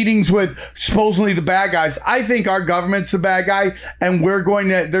having meetings with supposedly the bad guys. I think our government's the bad guy, and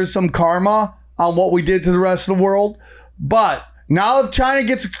there's some karma on what we did to the rest of the world. But now if China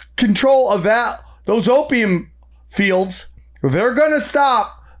gets control of those opium fields, they're going to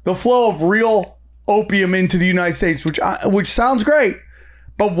stop the flow of real opium into the United States, which sounds great.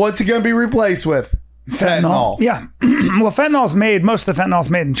 But what's it going to be replaced with? Fentanyl. Yeah. Well, most of the fentanyl's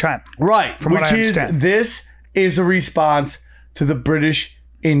made in China. Right. From what I understand. This is a response to the British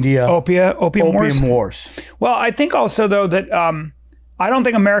India Opium wars. Well, I think also, though, that I don't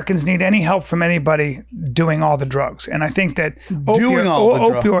think Americans need any help from anybody doing all the drugs. And I think that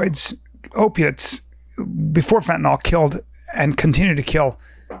opiates before fentanyl killed and continue to kill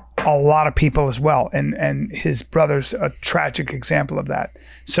a lot of people as well. And his brother's a tragic example of that.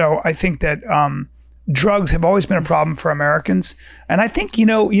 So I think that drugs have always been a problem for Americans. And I think, you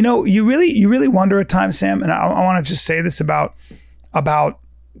really wonder at times, Sam, and I want to just say this about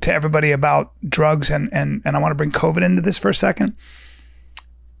to everybody about drugs, and I want to bring COVID into this for a second.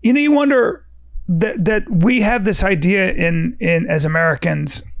 You wonder that we have this idea in as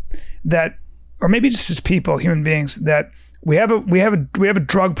Americans that, or maybe just as people, human beings, that we have a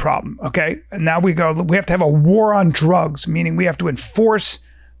drug problem. Okay. And now we have to have a war on drugs, meaning we have to enforce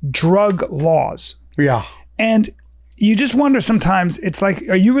drug laws. Yeah. And you just wonder sometimes, it's like,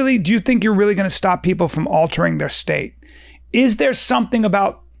 do you think you're really going to stop people from altering their state? Is there something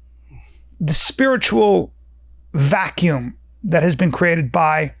about the spiritual vacuum that has been created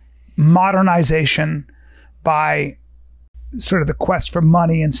by modernization, by sort of the quest for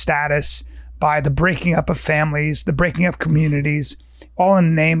money and status, by the breaking up of families, the breaking up of communities, all in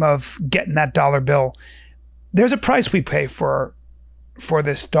the name of getting that dollar bill? There's a price we pay for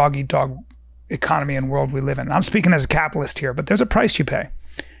this dog-eat-dog economy and world we live in. I'm speaking as a capitalist here, but there's a price you pay.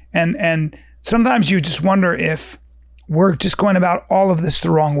 And sometimes you just wonder if we're just going about all of this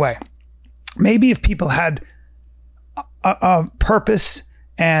the wrong way. Maybe if people had a purpose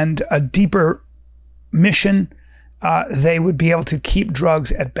and a deeper mission, they would be able to keep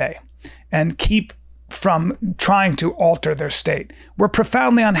drugs at bay and keep from trying to alter their state. We're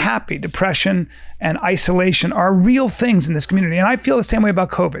profoundly unhappy. Depression and isolation are real things in this community. And I feel the same way about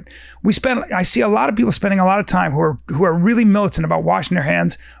COVID. I see a lot of people spending a lot of time who are really militant about washing their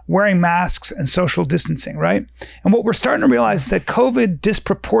hands, wearing masks, and social distancing, right? And what we're starting to realize is that COVID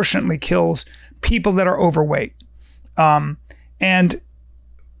disproportionately kills people that are overweight. And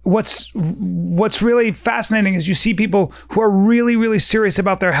what's really fascinating is you see people who are really, really serious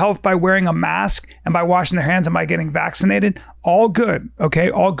about their health by wearing a mask and by washing their hands and by getting vaccinated. All good. Okay.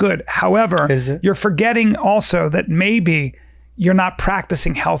 All good. However, you're forgetting also that maybe you're not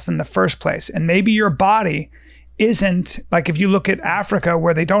practicing health in the first place. And maybe your body isn't, like if you look at Africa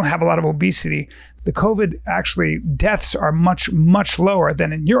where they don't have a lot of obesity, the COVID actually deaths are much, much lower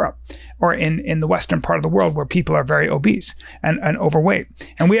than in Europe or in the Western part of the world where people are very obese and overweight.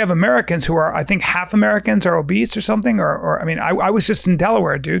 And we have Americans who are, I think half Americans are obese or something. Or I mean, I was just in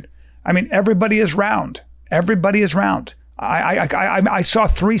Delaware, dude. I mean, everybody is round. Everybody is round. I saw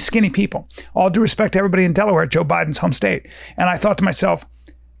 3 skinny people. All due respect to everybody in Delaware, Joe Biden's home state. And I thought to myself,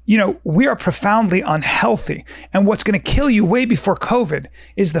 you know, we are profoundly unhealthy. And what's going to kill you way before COVID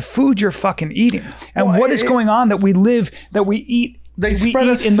is the food you're fucking eating. And what is going on that we eat. They spread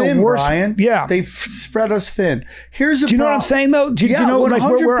us thin, Brian. Yeah. They spread us thin. Here's a Do you know what I'm saying, though? Do you know, like,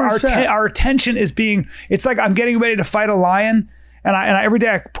 where our attention is being, it's like I'm getting ready to fight a lion. And I every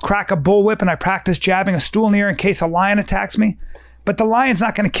day I crack a bullwhip and I practice jabbing a stool in the air in case a lion attacks me. But the lion's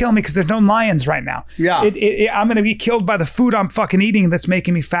not going to kill me because there's no lions right now. Yeah. I'm going to be killed by the food I'm fucking eating that's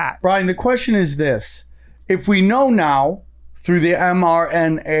making me fat. Brian, the question is this. If we know now through the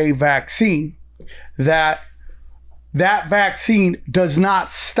mRNA vaccine that vaccine does not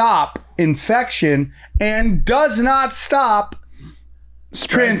stop infection and does not stop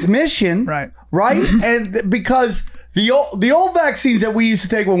transmission, right? And because the old vaccines that we used to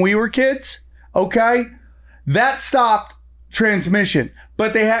take when we were kids, okay, that stopped transmission,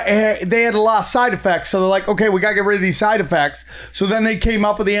 but they had a lot of side effects. So they're like, okay, we got to get rid of these side effects. So then they came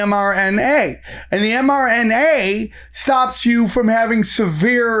up with the mRNA, and the mRNA stops you from having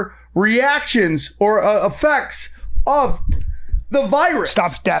severe reactions or effects of the virus.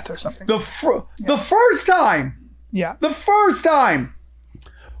 Stops death or something. The first time. Yeah. The first time.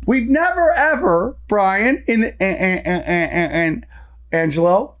 We've never ever, Brian and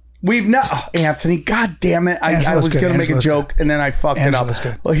Angelo. We've not, Anthony, God damn it. I was going to make a joke and then I fucked it up.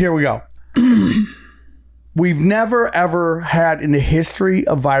 Good. Well, here we go. We've never ever had in the history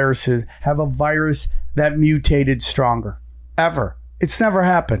of viruses have a virus that mutated stronger. Ever. It's never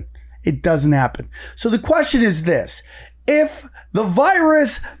happened. It doesn't happen. So the question is this. If the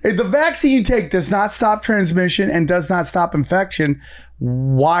vaccine you take does not stop transmission and does not stop infection,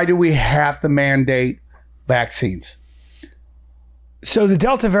 why do we have to mandate vaccines? So the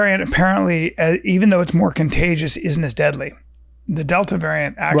Delta variant apparently, even though it's more contagious, isn't as deadly. The Delta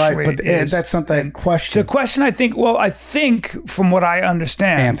variant actually is. That's not the question. The question, I think from what I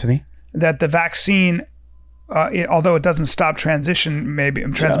understand, Anthony, that the vaccine, although it doesn't stop transmission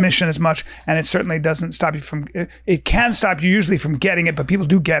as much, and it certainly doesn't stop you from, it can stop you usually from getting it, but people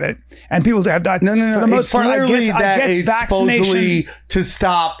do get it, and people have died. No. For the most part, I guess it's vaccination supposedly to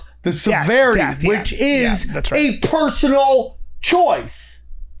stop the severity, death, which is that's right. a personal choice,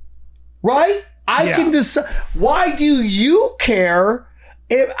 right? I can decide. Why do you care?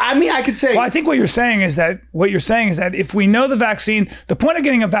 I could say. Well, I think what you're saying is that if we know the vaccine, the point of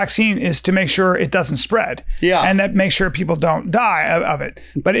getting a vaccine is to make sure it doesn't spread. Yeah. And that make sure people don't die of it.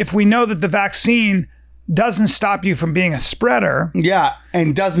 But if we know that the vaccine doesn't stop you from being a spreader. Yeah,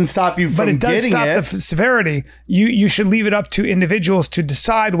 and doesn't stop you from getting it. But it does stop the severity. You should leave it up to individuals to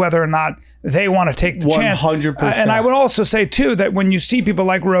decide whether or not they want to take the chance. 100%. And I would also say, too, that when you see people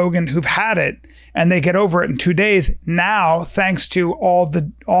like Rogan who've had it and they get over it in 2 days, now, thanks to all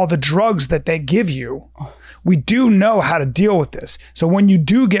the drugs that they give you, we do know how to deal with this. So when you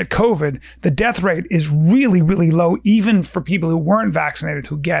do get COVID, the death rate is really, really low, even for people who weren't vaccinated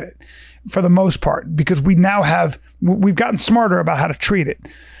who get it, for the most part, because we've gotten smarter about how to treat it.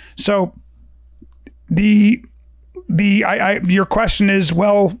 So your question is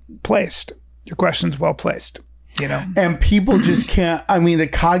well placed. Your question's well placed, you know. And people just can't. I mean, the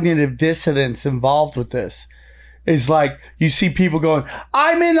cognitive dissonance involved with this is like you see people going,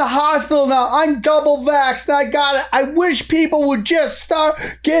 "I'm in the hospital now. I'm double vaxxed. I got it. I wish people would just start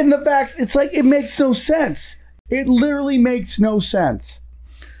getting the vaccine." It's like it makes no sense. It literally makes no sense.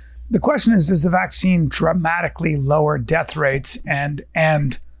 The question is, does the vaccine dramatically lower death rates and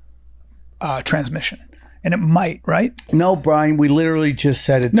transmission? and it might, right? No, Brian, we literally just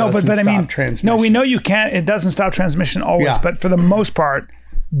said it doesn't stop transmission. no, we know you can't. It doesn't stop transmission always, Yeah. but for the most part,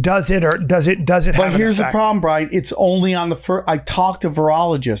 does it have But here's the an effect? problem, Brian. It's only on the first. I talked to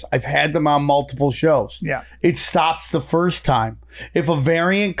virologists. I've had them on multiple shows. Yeah. It stops the first time. If a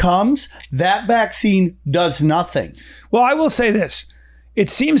variant comes, that vaccine does nothing. Well, I will say this. It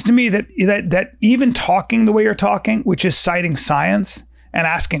seems to me that even talking the way you're talking, which is citing science and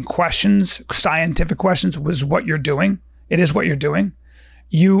asking questions, scientific questions, was what you're doing. It is what you're doing.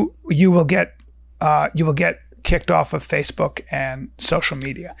 You will get kicked off of Facebook and social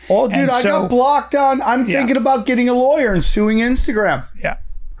media. Oh, dude, And I got blocked on. I'm thinking about getting a lawyer and suing Instagram Yeah.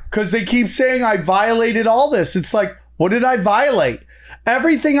 because they keep saying I violated all this. It's like, what did I violate?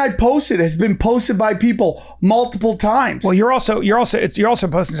 Everything I posted has been posted by people multiple times. Well, you're also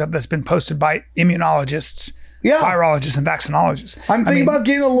posting stuff that's been posted by immunologists, Yeah. virologists, and vaccinologists. I'm thinking about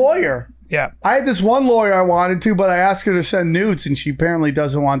getting a lawyer. Yeah. I had this one lawyer I wanted to, but I asked her to send nudes, and she apparently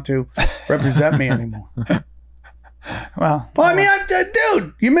doesn't want to represent me anymore. Well, I mean,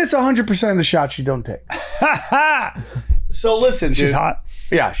 dude, you miss 100% of the shots you don't take. So listen, dude. she's hot.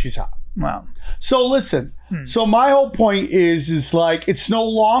 Yeah, she's hot. Well, So listen. So my whole point is like it's no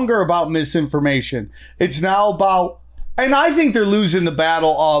longer about misinformation. It's now about, and I think they're losing the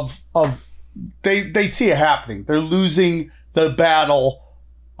battle of they see it happening. They're losing the battle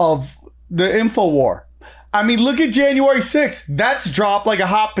of the info war. I mean, look at January 6th. That's dropped like a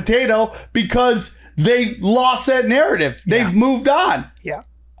hot potato because they lost that narrative. They've moved on. yeah.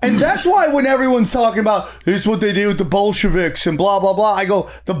 And that's why when everyone's talking about this is what they did with the Bolsheviks and blah blah blah, I go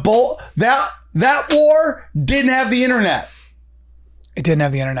that war didn't have the internet, It didn't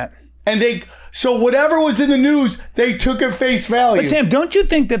have the internet. and so whatever was in the news they took at face value. But Sam, don't you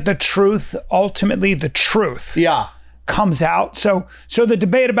think that the truth, ultimately the truth, Yeah, comes out? So the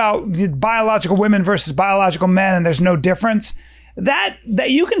debate about biological women versus biological men, and there's no difference. That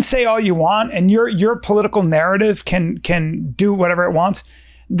you can say all you want, and your political narrative can do whatever it wants.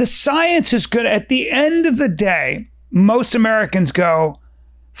 The science is good. At the end of the day, most Americans go,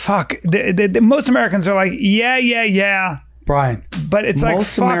 fuck. Most Americans are like, yeah. Brian. But it's like,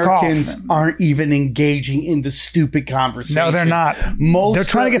 Most fuck Americans off. aren't even engaging in the stupid conversation. No, they're not. Most They're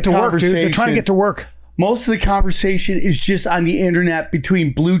trying to get to work, dude. They're trying to get to work. Most of the conversation is just on the internet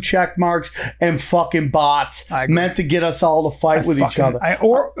between blue check marks and fucking bots meant to get us all to fight with each other.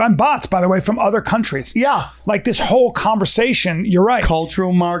 Or on bots, by the way, from other countries. Yeah. Like this whole conversation, you're right.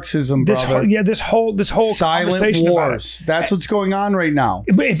 Cultural Marxism, This brother. whole Silent conversation about wars. That's what's going on right now.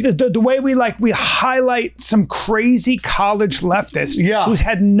 If the way we highlight some crazy college leftist Yeah. who's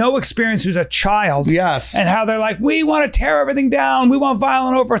had no experience, who's a child, Yes. and how they're like, we want to tear everything down, we want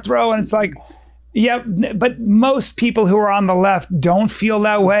violent overthrow, and it's like, yeah, but most people who are on the left don't feel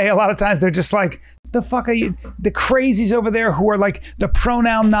that way. A lot of times they're just like, the fuck are you? The crazies over there who are like the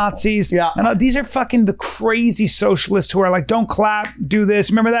pronoun Nazis. Yeah. And these are fucking the crazy socialists who are like, don't clap, do this.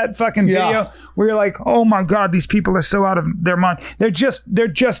 Remember that fucking video where you're like, oh my God, these people are so out of their mind. They're just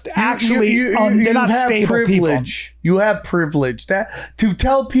actually, they're not stable privilege. people. You have privilege. That to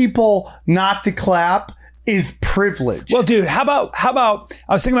tell people not to clap is privilege. Well, dude, how about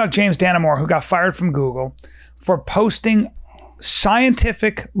I was thinking about James Dannemore, who got fired from Google for posting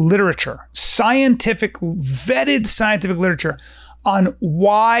scientific literature, vetted scientific literature on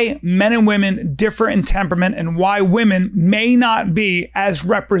why men and women differ in temperament and why women may not be as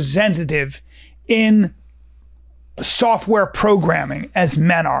representative in software programming as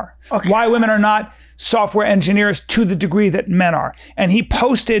men are. Okay. Why women are not software engineers to the degree that men are. And he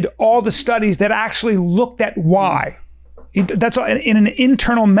posted all the studies that actually looked at why. That's all, in an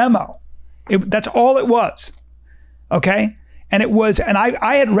internal memo. That's all it was. Okay? And it was, and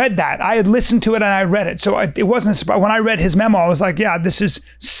I had read that. I had listened to it and I read it. So it wasn't a surprise. When I read his memo, I was like, yeah, this is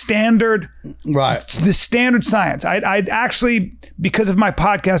standard. Right. The standard science. I'd actually, because of my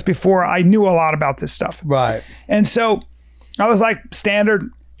podcast before, I knew a lot about this stuff. Right. And so I was like, standard.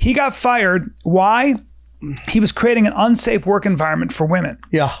 He got fired. Why? He was creating an unsafe work environment for women.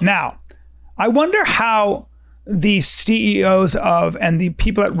 Yeah. Now, I wonder how the CEOs of and the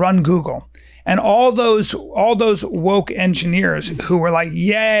people that run Google and all those woke engineers who were like,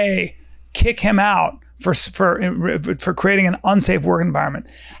 yay, kick him out for creating an unsafe work environment.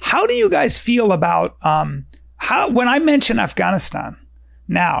 How do you guys feel about when I mention Afghanistan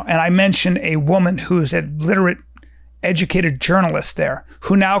now, and I mention a woman who's a literate, educated journalist there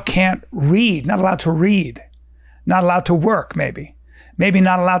who now can't read, not allowed to read, not allowed to work, maybe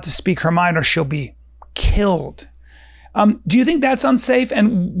not allowed to speak her mind, or she'll be killed. Do you think that's unsafe?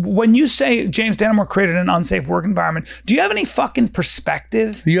 And when you say James Dannemore created an unsafe work environment, do you have any fucking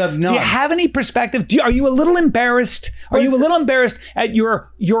perspective? You have none. Do you have any perspective? Are you a little embarrassed? Are you a little embarrassed at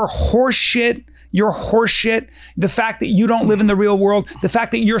your horseshit? Your horseshit, the fact that you don't live in the real world, the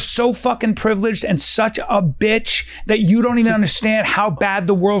fact that you're so fucking privileged and such a bitch that you don't even understand how bad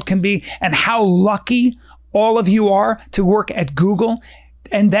the world can be and how lucky all of you are to work at Google,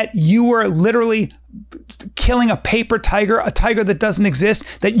 and that you were literally killing a paper tiger, a tiger that doesn't exist,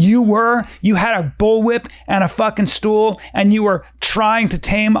 that you had a bullwhip and a fucking stool and you were trying to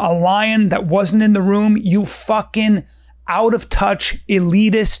tame a lion that wasn't in the room, you fucking out of touch,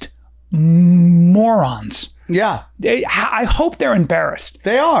 elitist morons. Yeah. I hope they're embarrassed.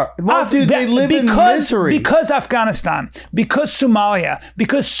 They are. Well, dude, they live in misery. Because Afghanistan, because Somalia,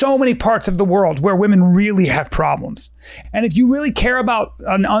 because so many parts of the world where women really have problems. And if you really care about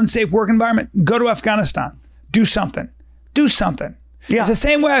an unsafe work environment, go to Afghanistan. Do something. Do something. Yeah. It's the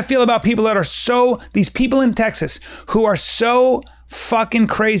same way I feel about people that are these people in Texas who are so fucking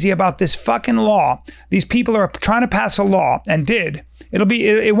crazy about this fucking law. These people are trying to pass a law and did.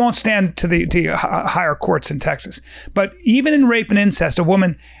 It won't stand to the higher courts in Texas. But even in rape and incest, a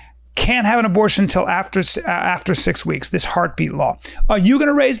woman can't have an abortion until after 6 weeks, this heartbeat law. Are you going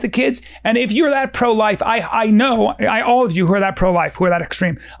to raise the kids? And if you're that pro-life, I know, all of you who are that pro-life, who are that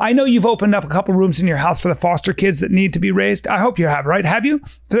extreme, I know you've opened up a couple rooms in your house for the foster kids that need to be raised. I hope you have, right? Have you?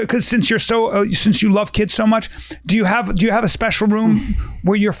 Because since you love kids so much, do you have a special room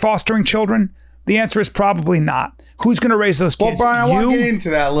where you're fostering children? The answer is probably not. Who's going to raise those kids? Well, Brian, I want to get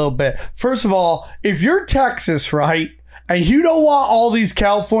into that a little bit. First of all, if you're Texas, right, and you don't want all these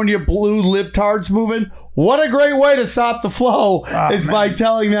California blue libtards moving, what a great way to stop the flow is by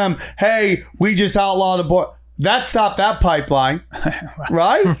telling them, hey, we just outlawed abortion. That stopped that pipeline,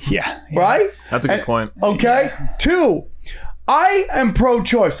 right? Yeah. Right? That's a good point. Okay. Yeah. 2, I am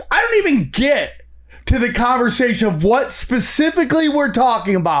pro-choice. I don't even get to the conversation of what specifically we're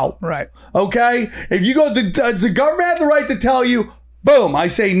talking about. Right. Okay? If you go, does the government have the right to tell you? Boom, I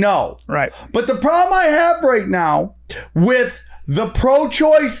say no. Right. But the problem I have right now with the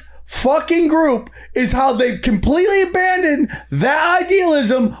pro-choice fucking group is how they've completely abandoned that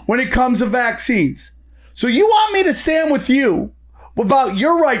idealism when it comes to vaccines. So you want me to stand with you about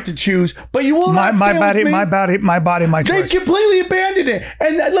your right to choose, but you will not stand with me. My body, my choice. They completely abandoned it.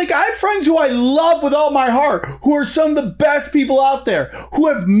 And like, I have friends who I love with all my heart, who are some of the best people out there, who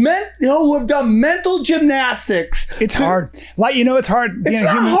have done mental gymnastics. It's hard. Like, it's hard. It's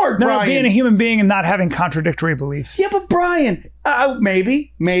not hard, Brian. Being a human being and not having contradictory beliefs. Yeah, but Brian,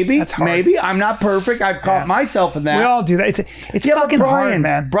 maybe. That's hard. Maybe. I'm not perfect. I've caught myself in that. We all do that. It's fucking Brian, hard,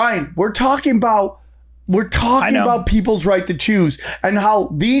 man. Brian, we're talking about people's right to choose and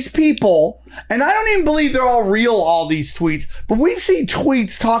how these people, and I don't even believe they're all real, all these tweets, but we've seen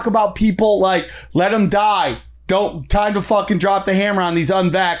tweets talk about people like, let them die. Time to fucking drop the hammer on these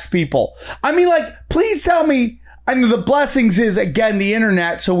unvaxxed people. I mean, like, please tell me, and the blessings is, again, the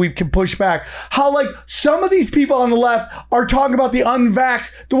internet, so we can push back, how, like, some of these people on the left are talking about the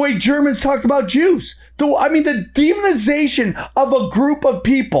unvaxxed the way Germans talked about Jews. The demonization of a group of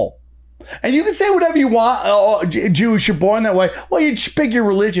people. And you can say whatever you want. Jewish, you're born that way. Well, you pick your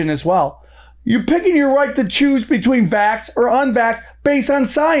religion as well. You're picking your right to choose between vax or unvaxxed based on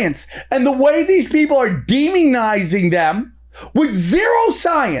science. And the way these people are demonizing them with zero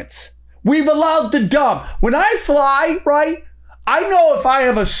science, we've allowed the dumb. When I fly, right, I know if I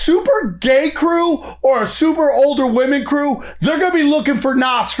have a super gay crew or a super older women crew, they're going to be looking for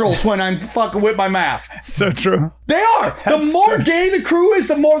nostrils when I'm fucking with my mask. So true. They are. The more gay the crew is,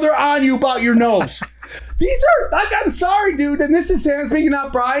 the more they're on you about your nose. These are, like, I'm sorry, dude, and this is Sam speaking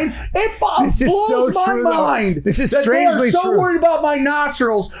out, Brian. It blows my mind. This is strangely true. They are so true. worried about my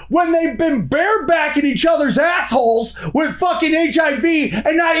nostrils when they've been barebacking each other's assholes with fucking HIV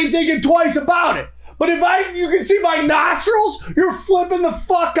and not even thinking twice about it. But if you can see my nostrils, you're flipping the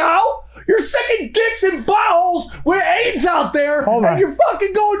fuck out. You're sticking dicks in buttholes with AIDS out there, and you're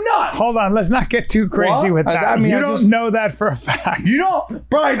fucking going nuts. Hold on, let's not get too crazy with that. I mean, you don't know that for a fact.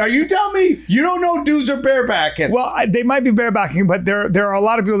 Brian, are you telling me you don't know dudes are barebacking? Well, they might be barebacking, but there are a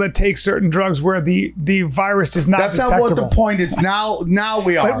lot of people that take certain drugs where the virus is not detectable. That's not what the point is. Now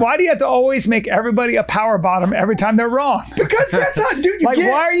we are. But why do you have to always make everybody a power bottom every time they're wrong? Because that's not, dude.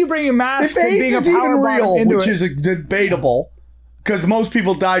 Why are you bringing masks to being a power bottom into which is debatable. because most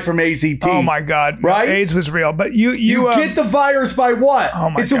people died from AZT. Oh my God! Right? AIDS was real, but you get the virus by what? Oh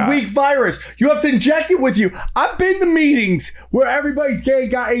my it's God. a weak virus. You have to inject it with you. I've been to meetings where everybody's gay,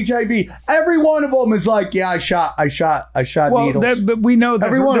 got HIV. Every one of them is like, yeah, I shot well, needles. but we know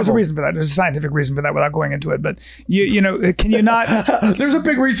there's Every one a of them. reason for that. There's a scientific reason for that without going into it. But you know, can you not? There's a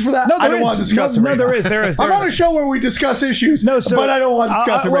big reason for that. No, I there don't want to is. discuss it No, right there now. is. There is. I'm on a show where we discuss issues, No, so, but I don't want to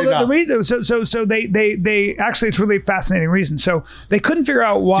discuss it right now. The reason, so they actually, it's really a fascinating reason. So they couldn't figure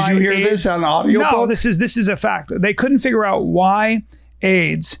out why. Did you hear AIDS, this on audio? No, this is a fact. They couldn't figure out why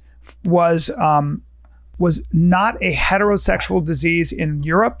AIDS was not a heterosexual disease in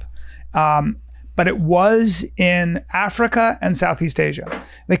Europe, but it was in Africa and Southeast Asia.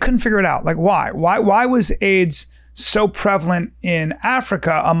 They couldn't figure it out. Like why? Why was AIDS so prevalent in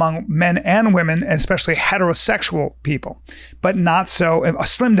Africa among men and women, especially heterosexual people, but not so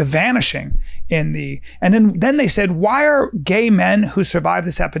slim to vanishing in the. And then they said, why are gay men who survived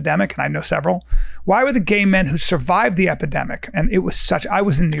this epidemic, and I know several, why were the gay men who survived the epidemic? And it was I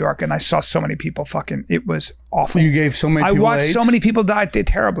was in New York and I saw so many people it was awful. You gave so many people I watched AIDS? so many people die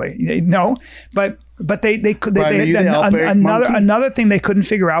terribly. No, but they could. Brian, are you the outbreak monkey? Another thing they couldn't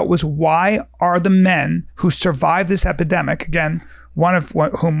figure out was why are the men who survived this epidemic, again, one of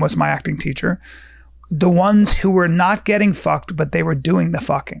whom was my acting teacher, the ones who were not getting fucked, but they were doing the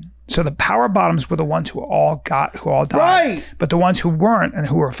fucking. So the power bottoms were the ones who all died. Right. But the ones who weren't and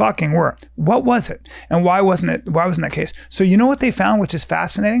who were fucking were. What was it? And why wasn't that case? So you know what they found, which is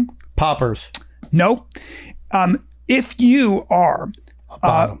fascinating? Poppers. No. If you are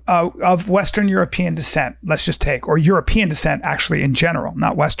of Western European descent, let's just take, or European descent actually in general,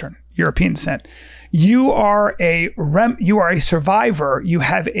 not Western, European descent, you are a survivor. You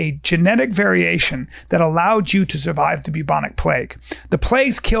have a genetic variation that allowed you to survive the bubonic plague. The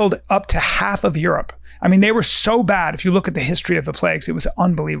plagues killed up to half of Europe. I mean, they were so bad. If you look at the history of the plagues, it was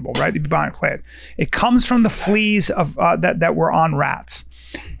unbelievable, right? The bubonic plague. It comes from the fleas of that were on rats,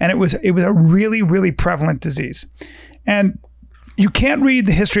 and it was a really, really prevalent disease. And you can't read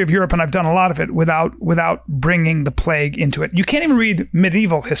the history of Europe, and I've done a lot of it, without bringing the plague into it. You can't even read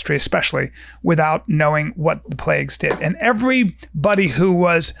medieval history, especially, without knowing what the plagues did. And everybody who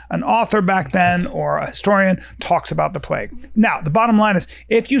was an author back then or a historian talks about the plague. Now, the bottom line is,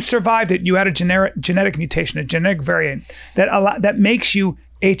 if you survived it, you had a genetic mutation, a genetic variant that makes you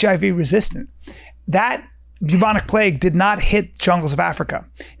HIV resistant. That bubonic plague did not hit jungles of Africa.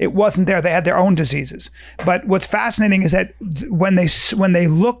 It wasn't there. They had their own diseases. But what's fascinating is that when they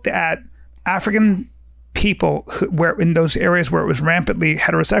looked at African people where in those areas where it was rampantly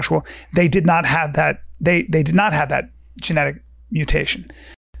heterosexual, they did not have that. They did not have that genetic mutation.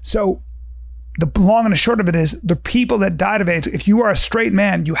 So the long and the short of it is, the people that died of AIDS, if you are a straight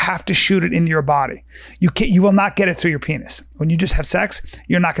man, you have to shoot it into your body. You will not get it through your penis. When you just have sex,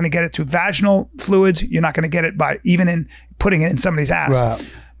 you're not going to get it through vaginal fluids. You're not going to get it by even in putting it in somebody's ass.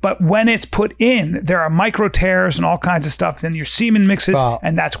 Right. But when it's put in, there are micro tears and all kinds of stuff. Then your semen mixes,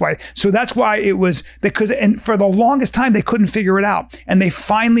 and that's why. So that's why it was, and for the longest time they couldn't figure it out, and they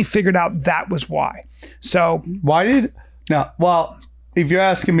finally figured out that was why. So if you're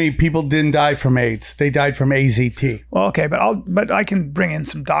asking me, people didn't die from AIDS. They died from AZT. Well, okay, but I can bring in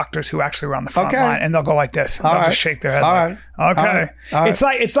some doctors who actually were on the front line, and they'll go like this. They'll just shake their head. All right. Okay. All right.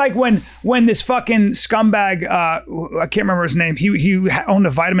 It's like when this fucking scumbag, I can't remember his name. He owned a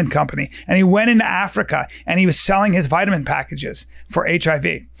vitamin company, and he went into Africa and he was selling his vitamin packages for HIV.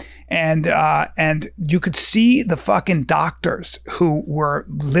 And you could see the fucking doctors who were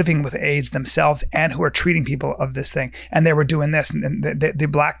living with AIDS themselves and who were treating people of this thing. And they were doing this. And the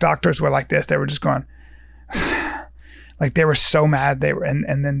black doctors were like this. They were just going, like they were so mad.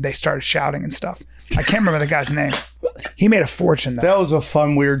 And then they started shouting and stuff. I can't remember the guy's name. He made a fortune though. That was a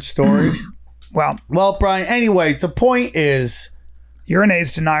fun, weird story. Well, Brian, anyways, the point is, you're an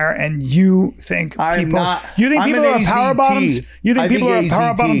AIDS denier, and you think I'm people not. You think I'm people an are power AZT. bottoms? You think I people think are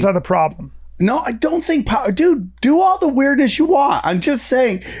power AZT. bottoms are the problem? No, I don't think dude, do all the weirdness you want. I'm just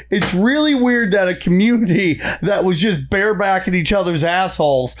saying it's really weird that a community that was just barebacking each other's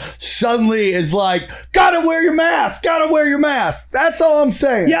assholes suddenly is like, gotta wear your mask. That's all I'm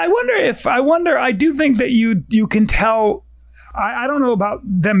saying. Yeah, I do think that you can tell. I don't know about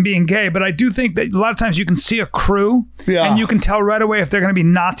them being gay, but I do think that a lot of times you can see a crew and you can tell right away if they're going to be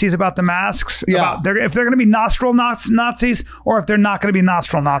Nazis about the masks, if they're going to be nostril Nazis or if they're not going to be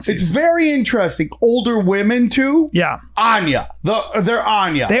nostril Nazis. It's very interesting. Older women too. Yeah. Anya. They're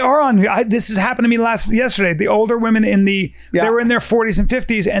Anya. They are on. This has happened to me yesterday. The older women they were in their 40s and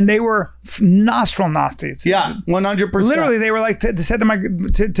 50s and they were nostril Nazis. Yeah, 100%. Literally, they were like, they said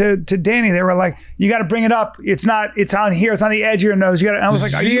to Danny, they were like, you got to bring it up. It's on here. It's on the the edge of your nose. I was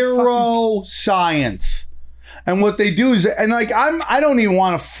like, are you fucking- Zero science. And what they do is, and like I don't even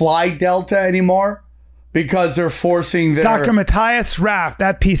want to fly Delta anymore because they're forcing their Dr. Matthias Rath,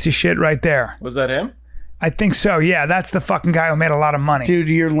 that piece of shit right there. Was that him? I think so. Yeah, that's the fucking guy who made a lot of money. Dude,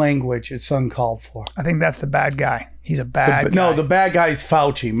 your language, it's uncalled for. I think that's the bad guy. He's a bad guy. No, the bad guy is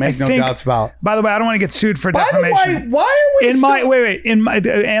Fauci. Make no doubts about it. By the way, I don't want to get sued for By the defamation. way, why are we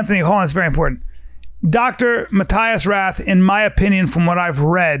Anthony, hold on, it's very important. Dr. Matthias Rath, in my opinion, from what I've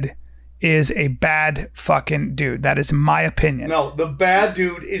read, is a bad fucking dude. That is my opinion. No, the bad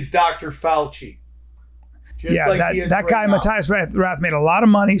dude is Dr. Fauci. Just Yeah, like he is that guy, right now. Matthias Rath, made a lot of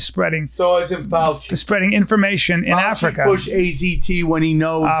money spreading So is in Fauci. information in Fauci Africa. push AZT when he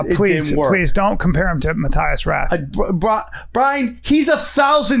knows it Please didn't work. please don't compare him to Matthias Rath. Brian, he's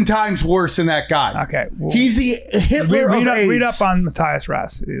 1,000 times worse than that guy. Okay, well, He's the Hitler of AIDS. read up on Matthias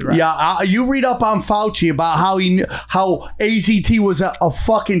Rath. Yeah, you read up on Fauci about how how AZT was a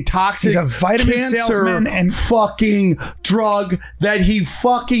fucking toxic He's a vitamin cancer salesman and- fucking drug that he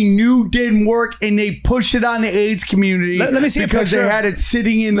fucking knew didn't work, and they pushed it on the AIDS community Let me see a because picture they of- had it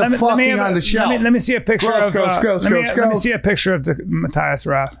sitting in the Let me fucking have on a- the shelf. Let me see a picture Gross, of. gross, Let me gross. see a picture of the Matthias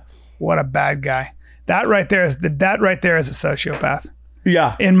Rath. What a bad guy. That right there is a sociopath,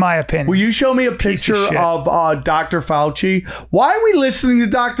 Yeah. in my opinion. Will you show me a Piece of picture shit. of Dr. Fauci? Why are we listening to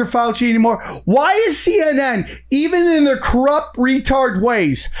Dr. Fauci anymore? Why is CNN, even in their corrupt retard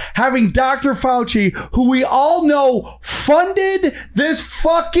ways, having Dr. Fauci, who we all know funded this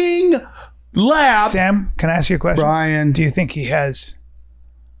fucking lab? Sam, can I ask you a question? Brian. Do you think he has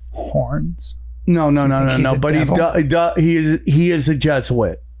horns? No. think he's a But devil? he is a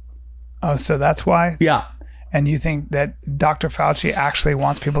Jesuit. Oh, so that's why? Yeah. And you think that Dr. Fauci actually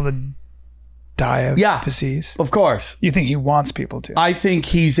wants people to die of disease? Of course. You think he wants people to? I think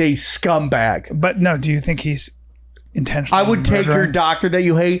he's a scumbag. But no, do you think he's intentionally I would take your murdering? doctor that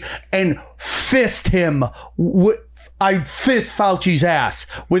you hate and fist him. I'd fist Fauci's ass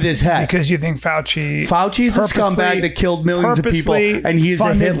with his head. Because you think Fauci's a scumbag that killed millions of people, and he's a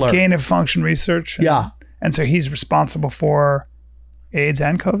funded Hitler. gain of function research. Yeah. And so he's responsible for AIDS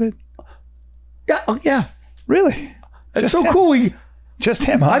and COVID? Yeah, oh, yeah. Really? It's Just so him? cool. Just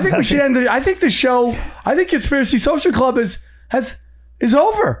him. Huh? I think we should end. I think the show. I think Conspiracy Social Club is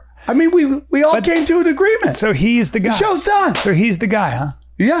over. I mean, we all came to an agreement. So he's the guy. The show's done. So he's the guy, huh?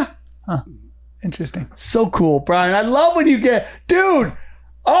 Yeah. Interesting. So cool, Brian. I love when you get, dude.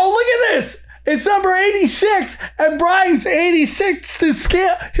 Oh, look at this. It's number 86, and Brian's 86 is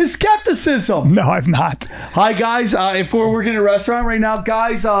his skepticism. No, I've not. Hi, guys. If we're working at a restaurant right now,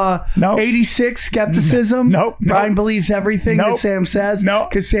 guys, Nope. 86 skepticism. Nope. Brian believes everything that Nope. Sam says. Nope.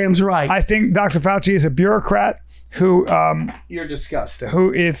 Because Sam's right. I think Dr. Fauci is a bureaucrat who, You're disgusting.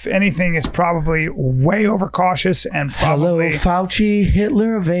 if anything, is probably way overcautious and Hello, probably. Fauci,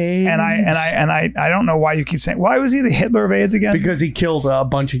 Hitler of AIDS. And I don't know why you keep saying. Why was he the Hitler of AIDS again? Because he killed a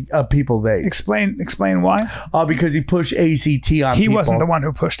bunch of people with AIDS. Explain why. Because he pushed AZT on He people. wasn't the one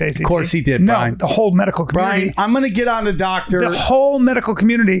who pushed ACT. Of course he did, No, Brian. the whole medical community. Brian, I'm going to get on the doctor. The whole medical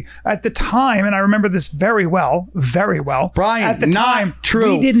community at the time, and I remember this very well. Brian, at the not time,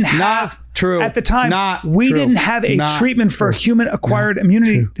 true. we didn't Not have true. At the time, Not we true. didn't have a Not treatment for true. human acquired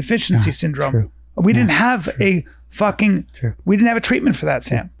immunity deficiency Not syndrome. true. We didn't have a fucking. True. We didn't have a treatment for that,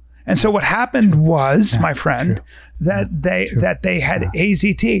 Sam. And so what happened was, my friend, that they had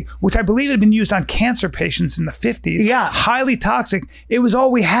AZT, which I believe had been used on cancer patients in the 50s. Yeah. Highly toxic. It was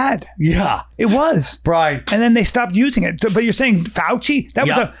all we had. Yeah. It was. Brian. And then they stopped using it. But you're saying Fauci?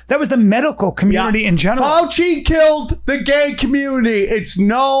 That was the medical community in general. Fauci killed the gay community. It's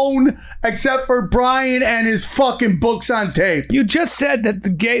known, except for Brian and his fucking books on tape. You just said that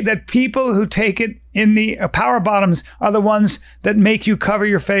that people who take it in the power bottoms are the ones that make you cover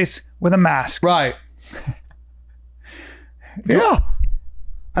your face with a mask. Right. Yeah.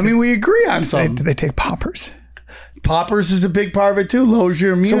 I mean, we agree on Do something. they take poppers? Poppers is a big part of it too. Lowers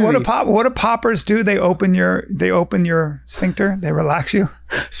your immunity. So what do poppers do? They open your sphincter. They relax you.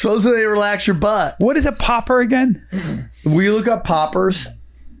 Supposedly they relax your butt. What is a popper again? We look up poppers.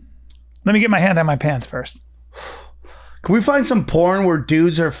 Let me get my hand on my pants first. Can we find some porn where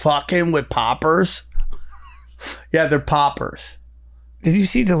dudes are fucking with poppers? Yeah, they're poppers. Did you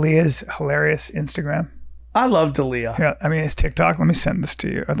see Delia's hilarious Instagram? I love Dalia. Here, I mean, it's TikTok. Let me send this to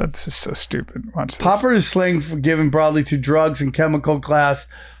you. I thought this is so stupid. Watch this. Popper is slang for given broadly to drugs and chemical class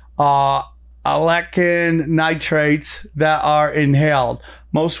alechin nitrates that are inhaled.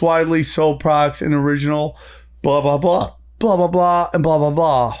 Most widely sold products in original blah, blah, blah, blah, blah, blah, and blah, blah,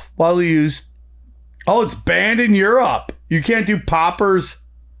 blah. Widely used. Oh, it's banned in Europe. You can't do poppers.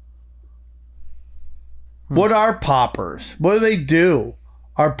 What are poppers? What do they do?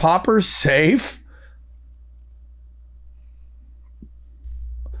 Are poppers safe?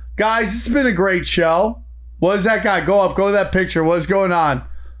 Guys, this has been a great show. What is that guy? Go to that picture. What's going on?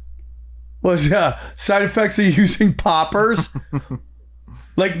 What's side effects of using poppers?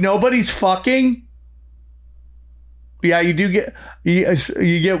 Like nobody's fucking? Yeah, you do get,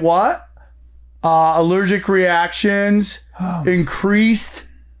 you get what? Allergic reactions, increased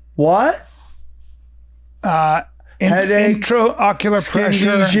what? Headaches, intraocular skin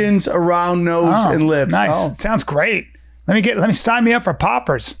pressure, lesions around nose and lips. Nice, Oh. sounds great. Let me sign me up for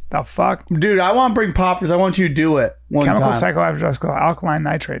poppers. The fuck? Dude, I want to bring poppers. I want you to do it one Chemical time. psychoactive alkaline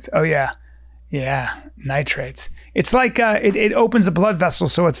nitrates. Oh yeah, nitrates. It's like it opens the blood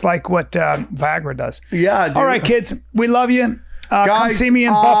vessels, so it's like what Viagra does. Yeah, dude. All right, kids, we love you. Come Guys, see me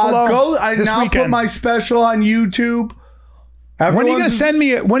in Buffalo I this now weekend. put my special on YouTube. When are you going to Everyone's- send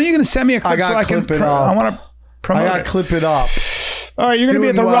me? When are you going to send me a clip gotta so I can? clip it up. I want to promote I gotta it. clip it up. All right, you're going to be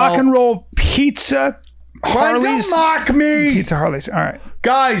at the doing Rock well. and Roll Pizza Brian, Harleys. don't mock me. Pizza Harleys. All right.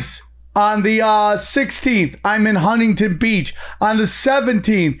 Guys, on the 16th, I'm in Huntington Beach. On the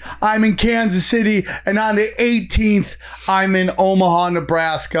 17th, I'm in Kansas City. And on the 18th, I'm in Omaha,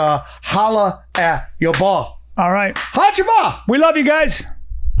 Nebraska. Holla at your ball. All right. Hachima! We love you guys.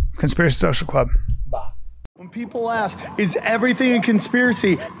 Conspiracy Social Club. When people ask, is everything a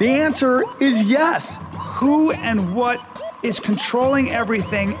conspiracy? The answer is yes. Who and what is controlling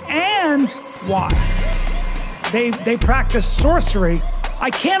everything and why? They practice sorcery. I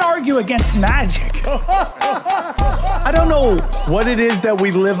can't argue against magic. I don't know what it is that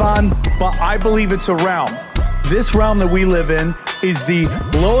we live on, but I believe it's a realm. This realm that we live in is the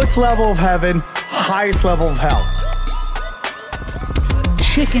lowest level of heaven, highest level of hell.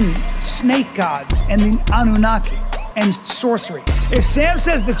 Chicken snake gods and the Anunnaki and sorcery. If Sam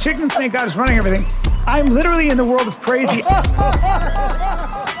says the chicken snake god is running everything, I'm literally in the world of crazy.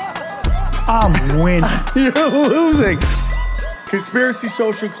 I'm winning. You're losing. Conspiracy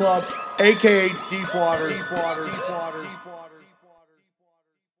Social Club, aka Deep Waters.